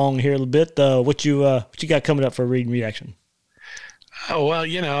of went long here a little bit. What you got coming up for read and reaction? Oh, well,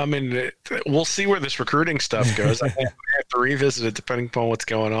 I mean, we'll see where this recruiting stuff goes. I think we have to revisit it depending upon what's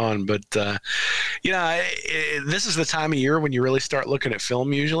going on. But, this is the time of year when you really start looking at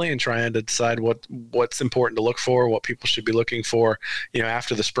film usually and trying to decide what's important to look for, what people should be looking for,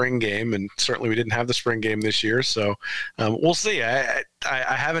 after the spring game. And certainly we didn't have the spring game this year. So we'll see.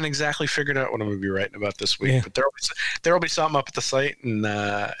 I haven't exactly figured out what I'm going to be writing about this week, but there will be something up at the site,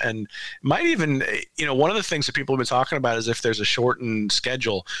 and might even, one of the things that people have been talking about is if there's a shortened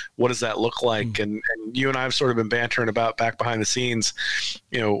schedule, what does that look like? And you and I have sort of been bantering about back behind the scenes,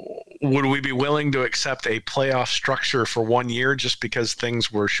 would we be willing to accept a playoff structure for 1 year just because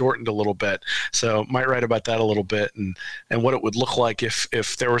things were shortened a little bit? So might write about that a little bit and what it would look like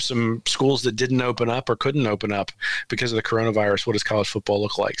if there were some schools that didn't open up or couldn't open up because of the coronavirus. What does college football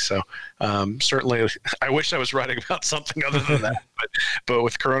look like? So certainly I wish I was writing about something other than that, but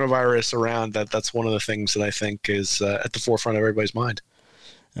with coronavirus around, that's one of the things that I think is at the forefront of everybody's mind.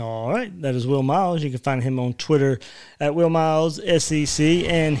 All right, that is Will Miles. You can find him on Twitter at Will Miles SEC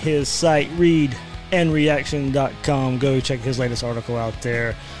and his site readandreaction.com. Go check his latest article out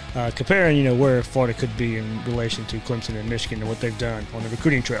there, comparing where Florida could be in relation to Clemson and Michigan and what they've done on the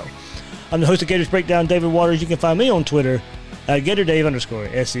recruiting trail. I'm the host of Gators Breakdown, David Waters. You can find me on Twitter at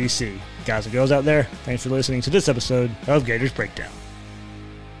GatorDave_SEC. Guys and girls out there, thanks for listening to this episode of Gators Breakdown.